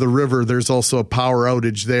way to the river. There's also a power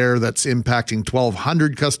outage there that's impacting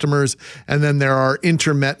 1,200 customers. And then there are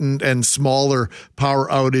intermittent and smaller power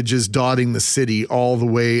outages dotting the city all the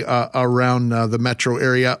way around the metro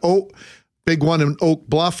area. Big one in Oak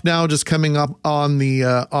Bluff now just coming up on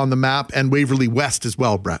the map, and Waverly West as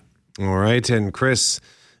well, Brett. All right. And Chris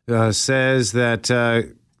says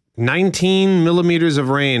that 19 millimeters of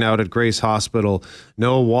rain out at Grace Hospital.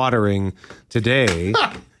 No watering today.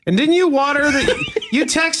 And didn't you water you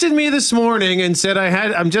texted me this morning and said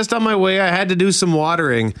I'm just on my way. I had to do some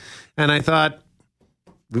watering. And I thought,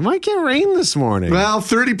 we might get rain this morning. Well,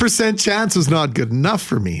 30% chance was not good enough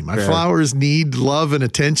for me. My flowers need love and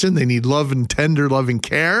attention. They need love and tender loving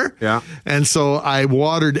care. Yeah. And so I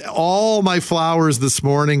watered all my flowers this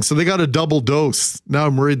morning. So they got a double dose. Now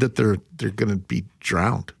I'm worried that they're going to be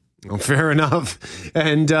drowned. Oh, fair enough.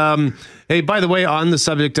 And hey, by the way, on the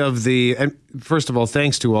subject of and first of all,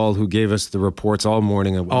 thanks to all who gave us the reports all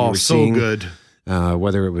morning of what we were seeing. Good.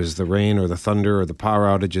 Whether it was the rain or the thunder or the power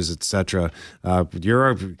outages, etc.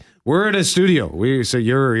 We're in a studio. So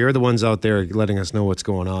you're the ones out there letting us know what's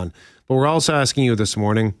going on. But we're also asking you this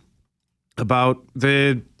morning about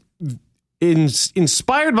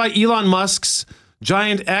inspired by Elon Musk's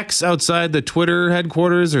giant X outside the Twitter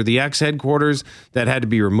headquarters, or the X headquarters, that had to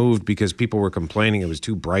be removed because people were complaining it was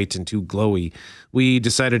too bright and too glowy. We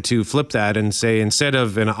decided to flip that and say, instead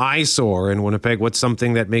of an eyesore in Winnipeg, what's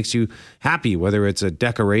something that makes you happy? Whether it's a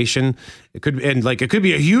decoration, it could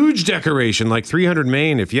be a huge decoration like 300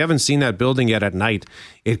 Main. If you haven't seen that building yet at night,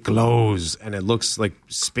 it glows and it looks like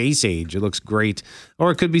space age. It looks great.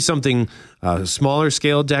 Or it could be something smaller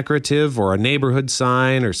scale decorative, or a neighborhood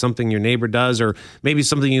sign, or something your neighbor does, or maybe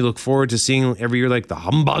something you look forward to seeing every year, like the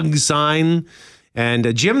humbug sign.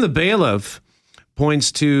 And Jim the Bailiff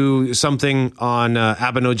points to something on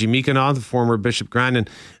Abinogi-Mikanah, the former Bishop Grandin.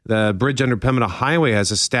 The bridge under Pembina Highway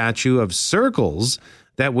has a statue of circles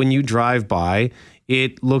that when you drive by,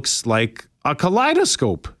 it looks like a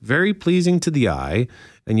kaleidoscope. Very pleasing to the eye.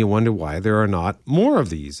 And you wonder why there are not more of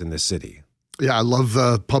these in the city. Yeah, I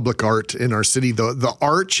love public art in our city. The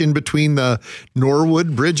arch in between the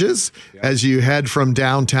Norwood bridges, as you head from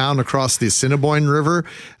downtown across the Assiniboine River,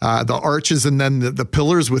 the arches, and then the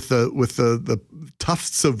pillars with the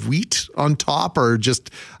tufts of wheat on top are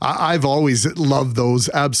just, I've always loved those.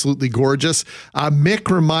 Absolutely gorgeous.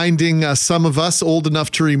 Mick reminding some of us old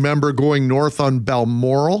enough to remember going north on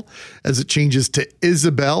Balmoral as it changes to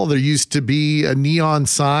Isabel. There used to be a neon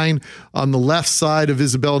sign on the left side of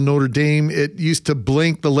Isabel Notre Dame. It used to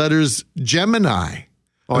blink the letters Gemini.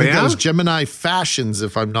 Oh, I think yeah? that was Gemini Fashions,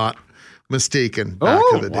 if I'm not mistaken, back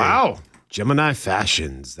in the day. Wow. Gemini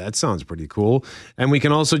Fashions. That sounds pretty cool. And we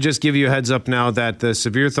can also just give you a heads up now that the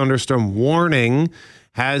severe thunderstorm warning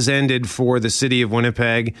has ended for the city of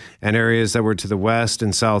Winnipeg and areas that were to the west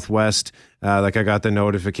and southwest. Like I got the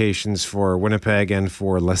notifications for Winnipeg, and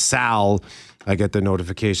for LaSalle, I get the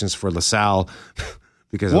notifications for LaSalle.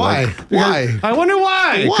 Because why? Why? I wonder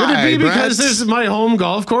why. Why, Could it be because Brett? this is my home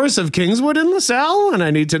golf course of Kingswood in LaSalle, and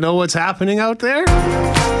I need to know what's happening out there?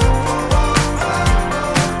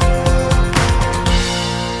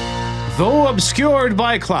 Though obscured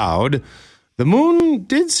by cloud, the moon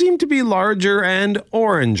did seem to be larger and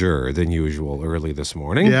oranger than usual early this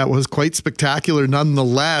morning. Yeah, it was quite spectacular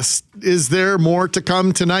nonetheless. Is there more to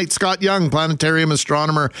come tonight? Scott Young, planetarium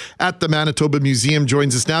astronomer at the Manitoba Museum,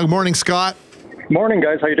 joins us now. Good morning, Scott. Morning,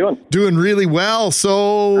 guys. How you doing? Doing really well.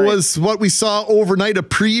 So was what we saw overnight a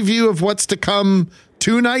preview of what's to come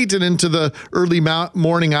tonight and into the early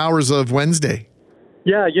morning hours of Wednesday?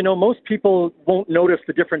 Yeah, most people won't notice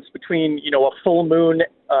the difference between, a full moon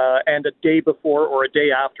and a day before or a day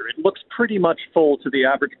after. It looks pretty much full to the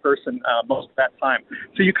average person most of that time.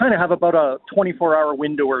 So you kind of have about a 24-hour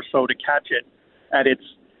window or so to catch it at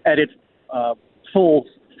its full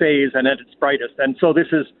phase and at its brightest. And so this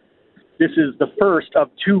is this is the first of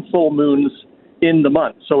 2 full moons in the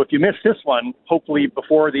month. So if you miss this one, hopefully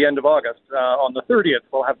before the end of August, on the 30th,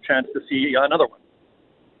 we'll have a chance to see another one.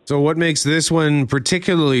 So what makes this one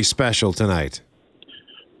particularly special tonight?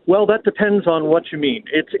 Well, that depends on what you mean.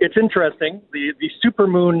 It's interesting. The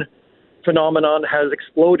supermoon phenomenon has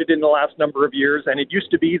exploded in the last number of years, and it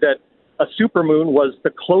used to be that a supermoon was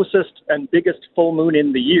the closest and biggest full moon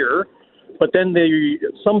in the year. But then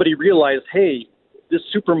somebody realized, hey, this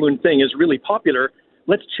supermoon thing is really popular.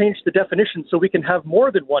 Let's change the definition so we can have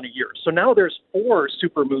more than one a year. So now there's 4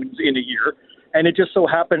 supermoons in a year, and it just so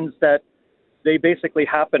happens that they basically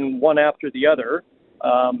happen one after the other.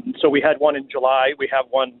 So we had one in July, we have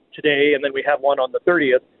one today, and then we have one on the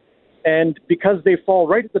 30th. And because they fall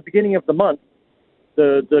right at the beginning of the month,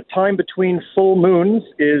 the time between full moons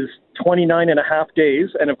is 29 and a half days.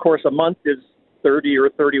 And of course, a month is 30 or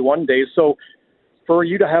 31 days. So for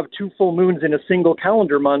you to have 2 full moons in a single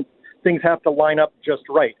calendar month, things have to line up just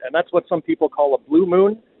right. And that's what some people call a blue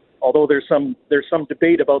moon, although there's some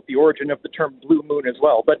debate about the origin of the term blue moon as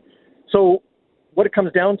well. But so what it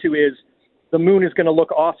comes down to is the moon is going to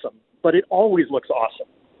look awesome, but it always looks awesome.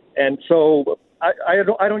 And so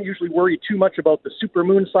I don't usually worry too much about the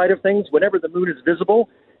supermoon side of things. Whenever the moon is visible,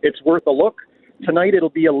 it's worth a look. Tonight it'll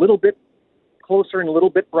be a little bit closer and a little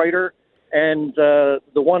bit brighter. And the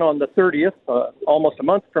one on the 30th, almost a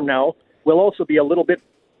month from now, will also be a little bit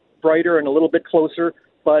brighter and a little bit closer.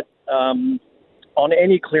 But on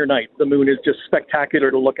any clear night, the moon is just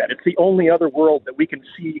spectacular to look at. It's the only other world that we can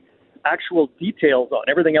see actual details on.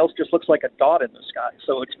 Everything else just looks like a dot in the sky.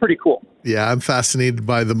 So it's pretty cool. Yeah, I'm fascinated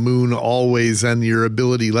by the moon always, and your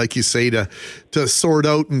ability, like you say, to sort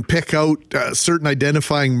out and pick out certain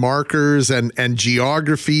identifying markers and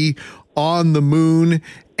geography on the moon,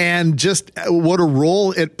 and just what a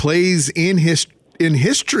role it plays in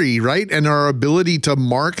history, right? And our ability to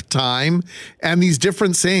mark time and these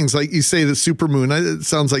different sayings, like you say, the supermoon. It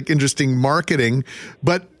sounds like interesting marketing,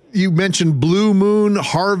 but you mentioned blue moon,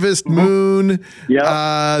 harvest moon,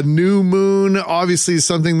 new moon, obviously is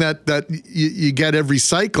something that you get every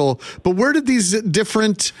cycle. But where did these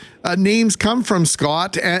different names come from,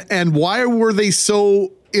 Scott? And why were they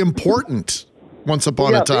so important once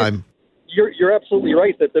upon a time? You're absolutely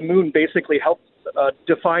right that the moon basically helps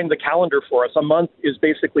define the calendar for us. A month is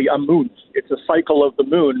basically a moon. It's a cycle of the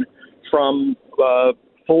moon from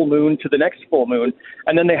full moon to the next full moon.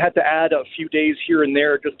 And then they had to add a few days here and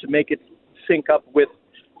there just to make it sync up with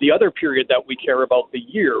the other period that we care about, the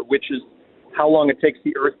year, which is how long it takes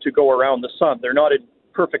the Earth to go around the sun. They're not in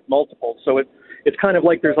perfect multiples. So it's kind of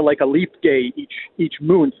like there's a leap day each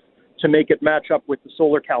month to make it match up with the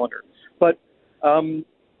solar calendar. But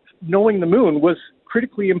knowing the moon was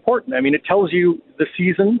critically important. I mean, it tells you the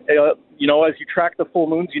season. As you track the full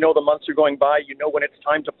moons, the months are going by. You know when it's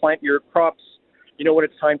time to plant your crops. You know when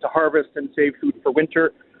it's time to harvest and save food for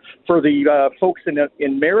winter. For the folks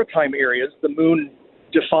in maritime areas, the moon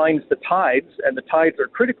defines the tides, and the tides are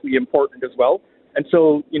critically important as well. And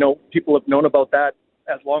so, people have known about that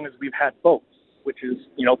as long as we've had boats, which is,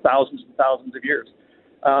 thousands and thousands of years.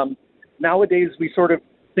 Nowadays, we sort of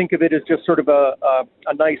think of it as just sort of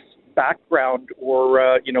a nice background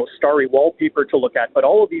or, starry wallpaper to look at. But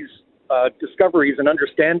all of these discoveries and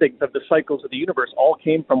understandings of the cycles of the universe all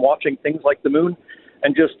came from watching things like the moon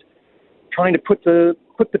and just trying to put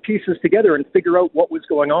the pieces together and figure out what was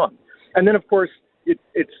going on. And then, of course,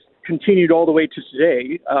 it's continued all the way to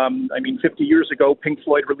today. 50 years ago, Pink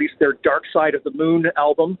Floyd released their Dark Side of the Moon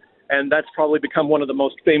album, and that's probably become one of the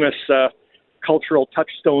most famous cultural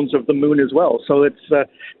touchstones of the moon as well. So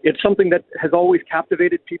it's something that has always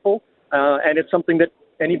captivated people, and it's something that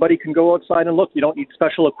anybody can go outside and look. You don't need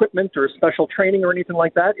special equipment or special training or anything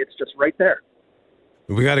like that. It's just right there.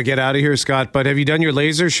 We got to get out of here, Scott, but have you done your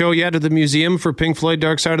laser show yet at the museum for Pink Floyd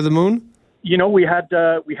Dark Side of the Moon? We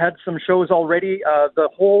had some shows already. The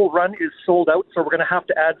whole run is sold out, so we're going to have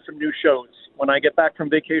to add some new shows. When I get back from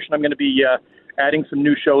vacation, I'm going to be adding some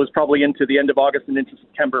new shows probably into the end of August and into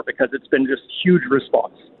September because it's been just huge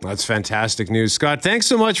response. That's fantastic news. Scott, thanks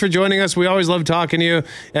so much for joining us. We always love talking to you,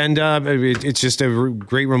 and it's just a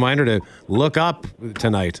great reminder to look up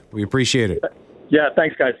tonight. We appreciate it. Yeah,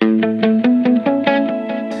 thanks, guys.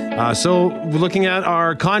 So looking at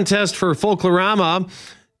our contest for Folklorama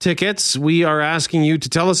tickets, we are asking you to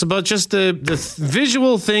tell us about just the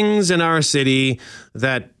visual things in our city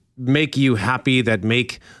that make you happy, that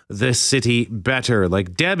make this city better.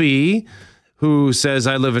 Like Debbie, who says,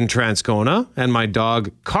 I live in Transcona, and my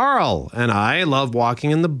dog Carl and I love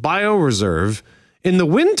walking in the bioreserve in the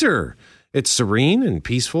winter. It's serene and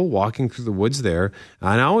peaceful walking through the woods there,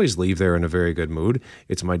 and I always leave there in a very good mood.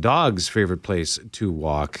 It's my dog's favorite place to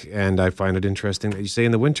walk, and I find it interesting that you say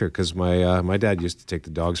in the winter, because my dad used to take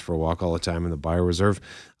the dogs for a walk all the time in the bioreserve,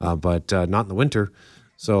 but not in the winter.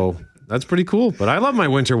 So that's pretty cool. But I love my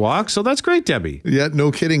winter walk, so that's great, Debbie. Yeah,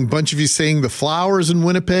 no kidding. Bunch of you saying the flowers in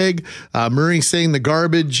Winnipeg. Murray saying the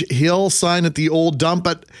garbage hill sign at the old dump.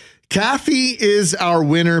 But Kathy is our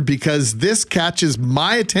winner because this catches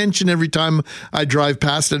my attention every time I drive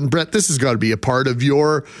past it. And Brett, this has got to be a part of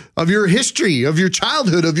your history, of your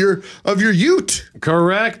childhood, of your youth.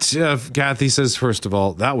 Correct. Kathy says, first of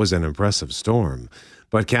all, that was an impressive storm.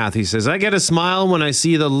 But Kathy says, I get a smile when I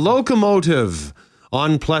see the locomotive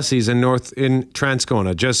on Plessis in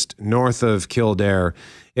Transcona, just north of Kildare.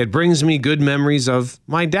 It brings me good memories of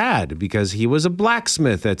my dad because he was a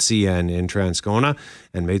blacksmith at CN in Transcona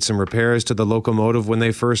and made some repairs to the locomotive when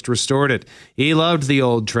they first restored it. He loved the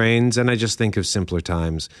old trains, and I just think of simpler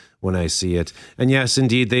times when I see it. And yes,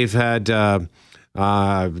 indeed, they've done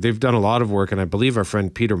a lot of work, and I believe our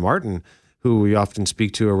friend Peter Martin, who we often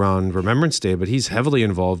speak to around Remembrance Day, but he's heavily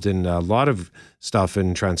involved in a lot of stuff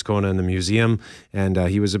in Transcona and the museum, and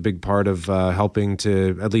he was a big part of helping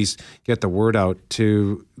to at least get the word out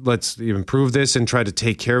to let's improve this and try to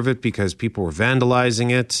take care of it because people were vandalizing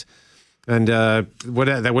it. And what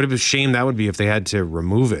that would have been a shame that would be if they had to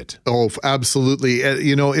remove it. Oh, absolutely.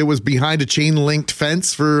 It was behind a chain-linked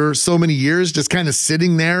fence for so many years, just kind of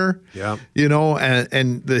sitting there. Yeah.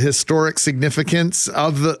 And the historic significance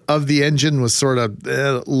of the engine was sort of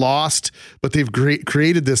lost. But they've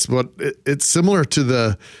created this. But it's similar to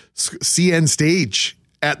the CN stage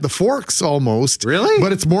at the Forks almost. Really?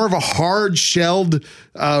 But it's more of a hard shelled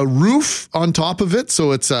roof on top of it.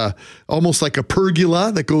 So it's almost like a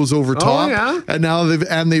pergola that goes over top. Oh, yeah. And now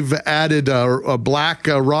they've added a black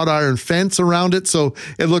wrought iron fence around it. So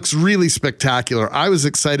it looks really spectacular. I was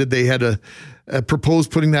excited they had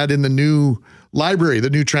proposed putting that in the new library, the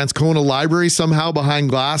new Transcona library somehow behind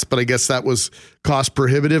glass, but I guess that was cost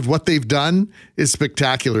prohibitive. What they've done is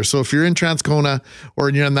spectacular. So if you're in Transcona or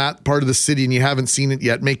you're in that part of the city and you haven't seen it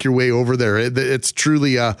yet, make your way over there. It's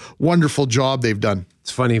truly a wonderful job they've done.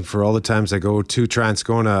 It's funny, for all the times I go to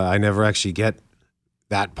Transcona, I never actually get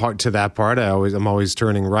that part. I'm always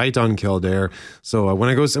turning right on Kildare. So when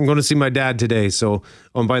I go, I'm going to see my dad today. So,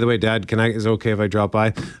 and by the way, Dad, is it okay if I drop by?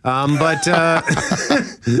 But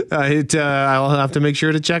I'll have to make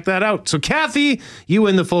sure to check that out. So, Kathy, you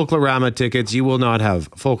win the Folklorama tickets. You will not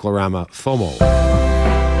have Folklorama FOMO.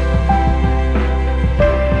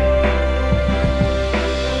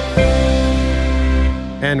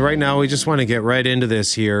 And right now, we just want to get right into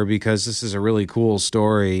this here because this is a really cool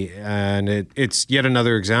story. And it's yet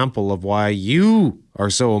another example of why you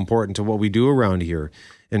are so important to what we do around here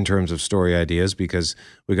in terms of story ideas, because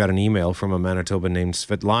we got an email from a Manitoban named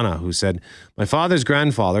Svetlana who said, my father's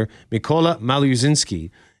grandfather, Mykola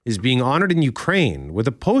Malyuzinski, is being honored in Ukraine with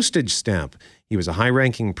a postage stamp. He was a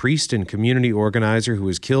high-ranking priest and community organizer who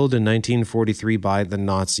was killed in 1943 by the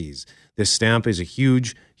Nazis. This stamp is a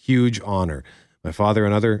huge, huge honor. My father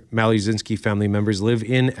and other Malyuzinski family members live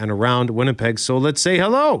in and around Winnipeg, so let's say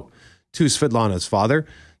hello to Svetlana's father,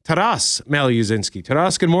 Taras Malyuzinski.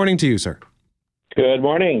 Taras, good morning to you, sir. Good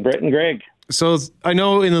morning, Brett and Greg. So I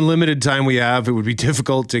know in the limited time we have, it would be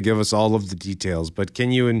difficult to give us all of the details, but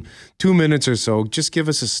can you, in 2 minutes or so, just give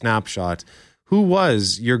us a snapshot? Who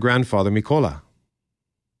was your grandfather, Mykola?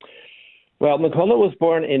 Well, Mykola was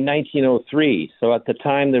born in 1903, so at the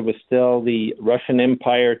time there was still the Russian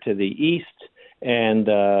Empire to the east, and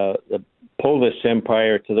the Polish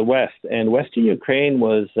Empire to the west. And Western Ukraine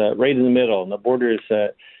was right in the middle, and the borders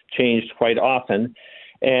changed quite often.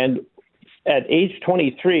 And at age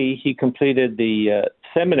 23, he completed the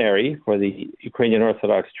seminary for the Ukrainian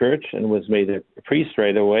Orthodox Church and was made a priest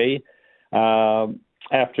right away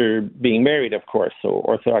after being married, of course. So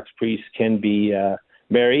Orthodox priests can be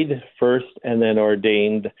married first and then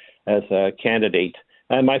ordained as a candidate.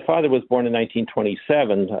 And my father was born in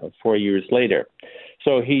 1927, 4 years later.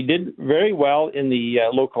 So he did very well in the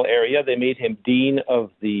local area. They made him dean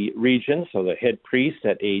of the region, so the head priest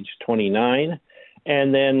at age 29.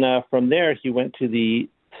 And then from there, he went to the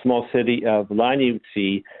small city of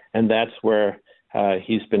Lanyutsi, and that's where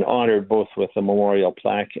he's been honored both with a memorial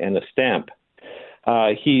plaque and a stamp.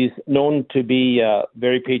 He's known to be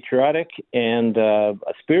very patriotic and a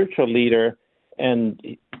spiritual leader.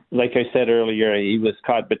 And like I said earlier, he was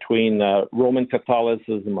caught between Roman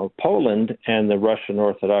Catholicism of Poland and the Russian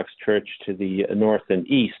Orthodox Church to the north and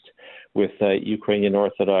east, with Ukrainian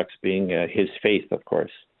Orthodox being his faith, of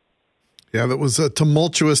course. Yeah, that was a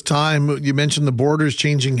tumultuous time. You mentioned the borders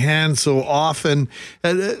changing hands so often.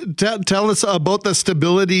 Tell us about the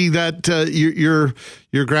stability that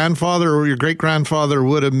your grandfather or your great grandfather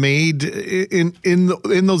would have made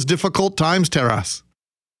in those difficult times, Taras.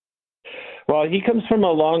 Well, he comes from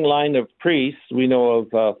a long line of priests. We know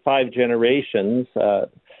of 5 generations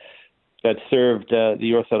that served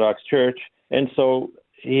the Orthodox Church, and so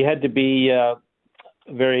he had to be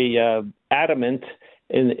very adamant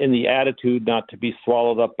in the attitude not to be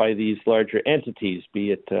swallowed up by these larger entities,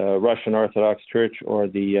 be it Russian Orthodox Church or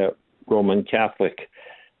the Roman Catholic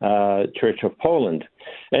Church of Poland.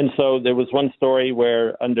 And so there was one story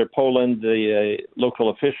where under Poland, the local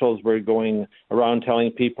officials were going around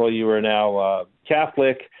telling people you are now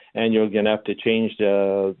Catholic and you're going to have to change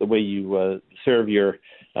the way you serve your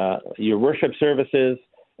worship services.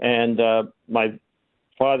 And my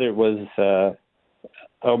grandfather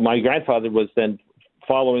was then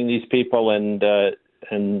following these people and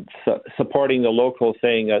supporting the locals,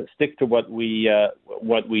 saying, "Stick to what we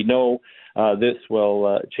know. This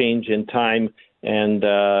will change in time." And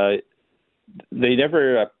they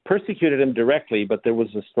never persecuted him directly, but there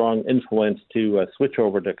was a strong influence to switch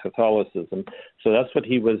over to Catholicism. So that's what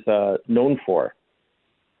he was known for.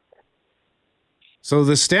 So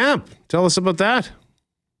the stamp, tell us about that.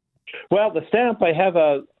 Well, the stamp, I have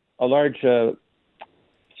a large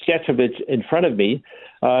sketch of it in front of me.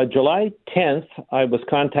 July 10th, I was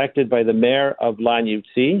contacted by the mayor of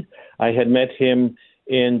Lanyutsi. I had met him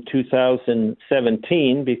in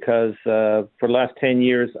 2017 because for the last 10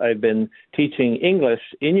 years I've been teaching English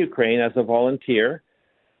in Ukraine as a volunteer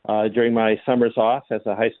during my summers off as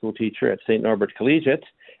a high school teacher at St. Norbert Collegiate.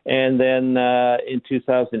 And then in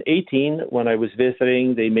 2018, when I was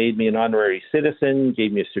visiting, they made me an honorary citizen,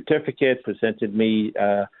 gave me a certificate, presented me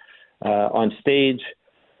on stage.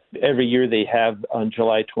 Every year they have on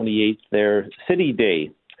July 28th their City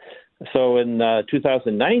Day. So in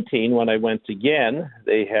 2019, when I went again,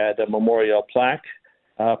 they had a memorial plaque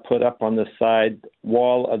put up on the side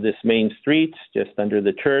wall of this main street, just under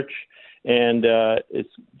the church. And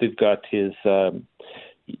they've got his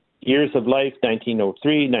years of life,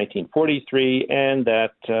 1903, 1943, and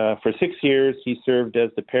that for 6 years he served as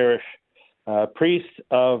the parish priest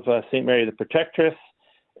of St. Mary the Protectress,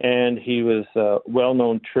 and he was a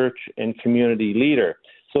well-known church and community leader.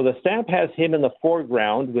 So the stamp has him in the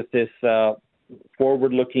foreground with this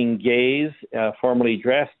forward-looking gaze, formally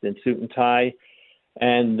dressed in suit and tie,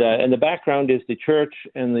 and the background is the church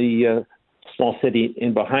and the small city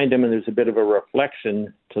in behind him, and there's a bit of a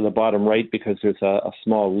reflection to the bottom right because there's a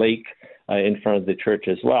small lake in front of the church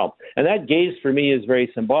as well. And that gaze for me is very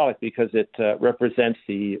symbolic because it represents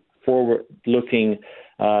the forward-looking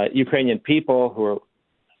Ukrainian people who are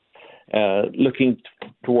looking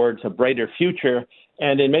towards a brighter future.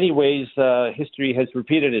 And in many ways, history has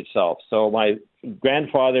repeated itself. So my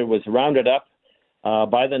grandfather was rounded up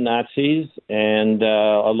by the Nazis, and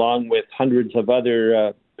along with hundreds of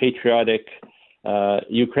other patriotic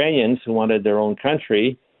Ukrainians who wanted their own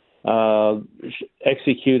country,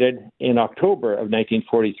 executed in October of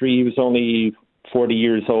 1943. He was only 40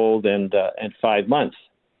 years old and 5 months.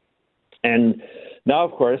 And now,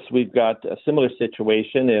 of course, we've got a similar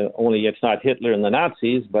situation, only it's not Hitler and the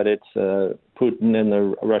Nazis, but it's Putin and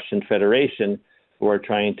the Russian Federation who are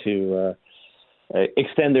trying to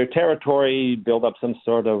extend their territory, build up some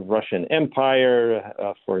sort of Russian empire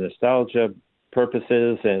for nostalgia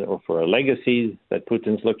purposes or for a legacy that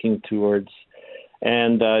Putin's looking towards.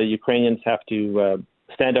 And Ukrainians have to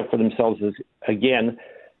stand up for themselves again,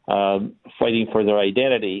 fighting for their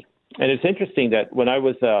identity. And it's interesting that when I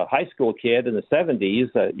was a high school kid in the 70s,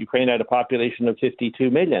 Ukraine had a population of 52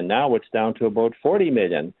 million. Now it's down to about 40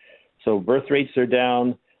 million. So birth rates are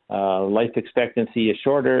down, life expectancy is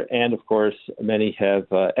shorter, and of course, many have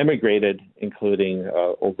emigrated, including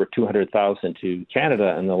over 200,000 to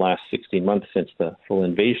Canada in the last 16 months since the full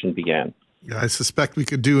invasion began. Yeah, I suspect we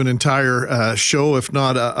could do an entire show, if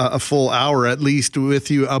not a full hour at least, with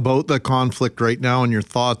you about the conflict right now and your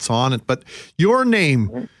thoughts on it. But your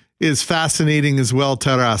name is fascinating as well,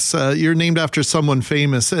 Taras. You're named after someone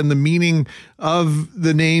famous, and the meaning of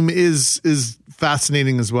the name is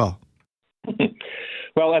fascinating as well.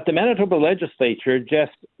 Well, at the Manitoba legislature,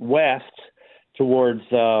 just west towards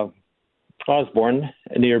Osborne,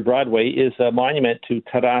 near Broadway, is a monument to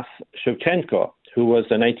Taras Shevchenko, who was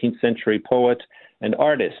a 19th century poet and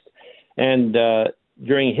artist. And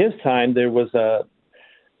during his time, there was a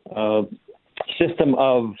system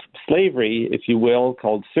of slavery, if you will,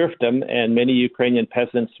 called serfdom, and many Ukrainian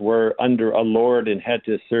peasants were under a lord and had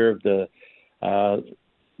to serve the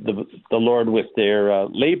lord with their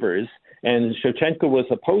labors. And Shevchenko was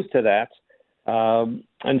opposed to that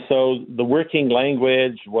And so the working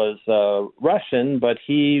language was Russian, but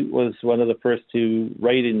he was one of the first to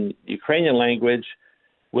write in Ukrainian language,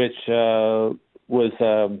 which was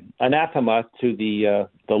anathema to the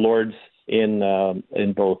lords in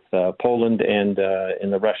both Poland and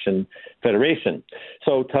in the Russian Federation.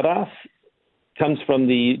 So Taras comes from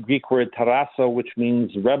the Greek word tarasso, which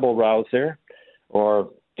means rebel rouser or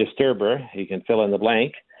disturber. You can fill in the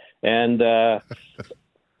blank. And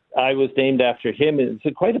I was named after him. It's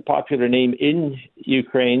quite a popular name in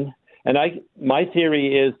Ukraine. And my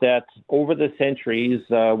theory is that over the centuries,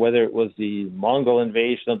 whether it was the Mongol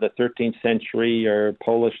invasion of the 13th century or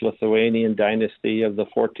Polish-Lithuanian dynasty of the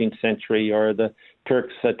 14th century or the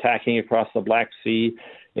Turks attacking across the Black Sea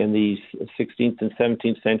in the 16th and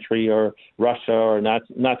 17th century or Russia or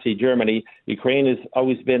Nazi Germany, Ukraine has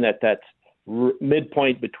always been at that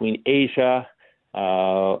midpoint between Asia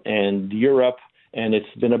and Europe. And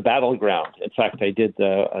it's been a battleground. In fact, I did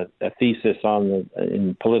a thesis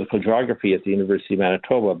in political geography at the University of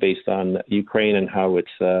Manitoba based on Ukraine and how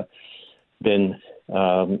it's been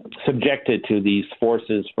subjected to these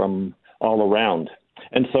forces from all around.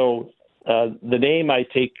 And so the name I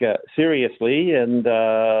take seriously. And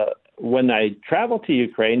when I travel to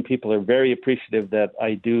Ukraine, people are very appreciative that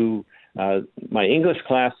I do my English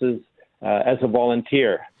classes as a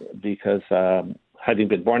volunteer because having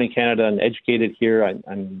been born in Canada and educated here,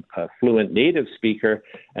 I'm a fluent native speaker,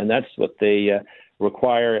 and that's what they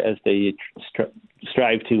require as they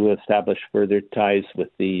strive to establish further ties with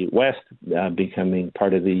the West, becoming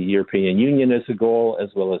part of the European Union as a goal, as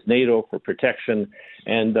well as NATO for protection.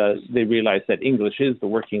 And they realize that English is the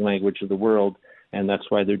working language of the world, and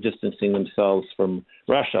that's why they're distancing themselves from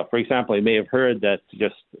Russia. For example, you may have heard that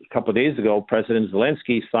just a couple of days ago, President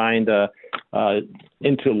Zelensky signed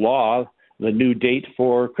into law the new date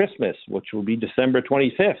for Christmas, which will be December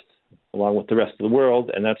 25th, along with the rest of the world.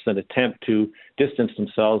 And that's an attempt to distance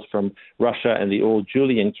themselves from Russia and the old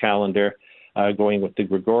Julian calendar, going with the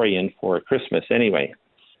Gregorian for Christmas anyway.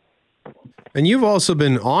 And you've also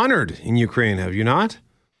been honored in Ukraine, have you not?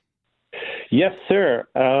 Yes, sir.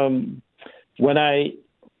 When I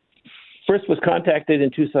first was contacted in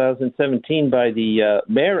 2017 by the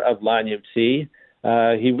mayor of Lanyevtsi,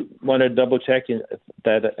 he wanted to double check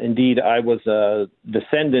that indeed I was a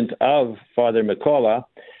descendant of Father Mykola.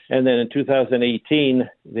 And then in 2018,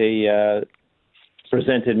 they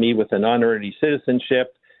presented me with an honorary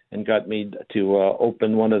citizenship and got me to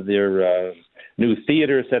open one of their new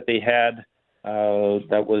theaters that they had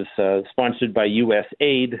that was sponsored by U.S.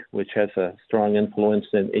 Aid, which has a strong influence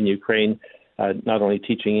in Ukraine, not only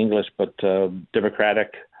teaching English, but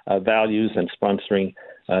democratic values and sponsoring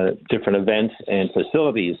different events and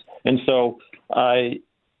facilities. And so I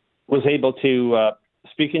was able to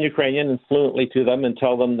speak in Ukrainian and fluently to them and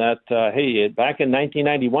tell them that, hey, back in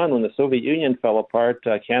 1991, when the Soviet Union fell apart,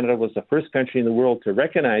 Canada was the first country in the world to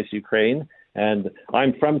recognize Ukraine. And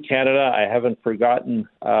I'm from Canada. I haven't forgotten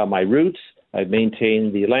my roots. I've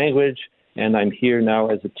maintained the language, and I'm here now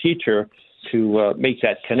as a teacher to make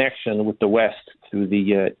that connection with the West through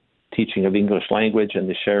the teaching of English language and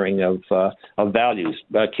the sharing of values.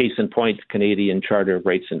 Case in point, Canadian Charter of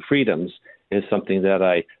Rights and Freedoms is something that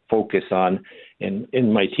I focus on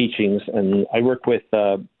in my teachings. And I work with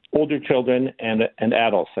older children and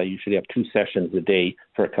adults. I usually have 2 sessions a day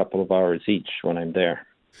for a couple of hours each when I'm there.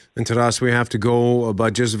 And Taras, we have to go,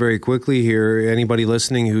 but just very quickly here, anybody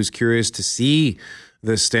listening who's curious to see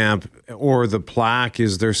the stamp or the plaque,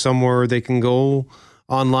 is there somewhere they can go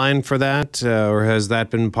online for that, or has that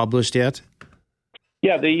been published yet?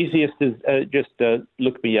 Yeah, the easiest is just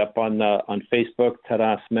look me up on Facebook,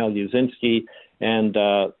 Taras Malyuzinski, and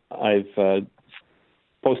I've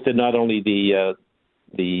posted not only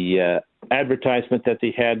the advertisement that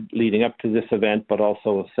they had leading up to this event, but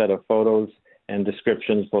also a set of photos and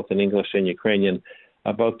descriptions, both in English and Ukrainian,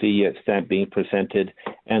 about the stamp being presented.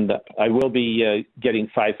 And I will be getting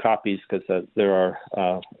 5 copies because there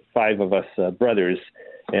are 5 of us brothers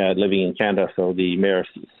living in Canada. So the mayor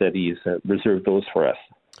said he's reserved those for us.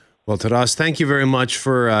 Well, Taras, thank you very much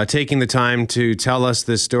for taking the time to tell us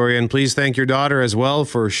this story. And please thank your daughter as well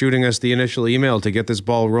for shooting us the initial email to get this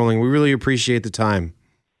ball rolling. We really appreciate the time.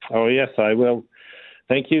 Oh, yes, I will.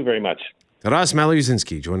 Thank you very much. Taras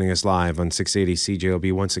Malyuzinski joining us live on 680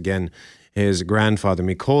 CJOB. Once again, his grandfather,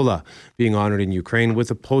 Mykola, being honored in Ukraine with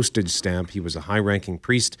a postage stamp. He was a high-ranking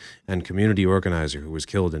priest and community organizer who was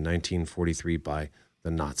killed in 1943 by the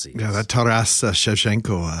Nazis. Yeah, that Taras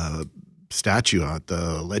Shevchenko statue at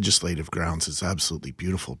the legislative grounds is absolutely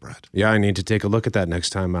beautiful, Brett. Yeah, I need to take a look at that next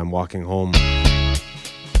time I'm walking home.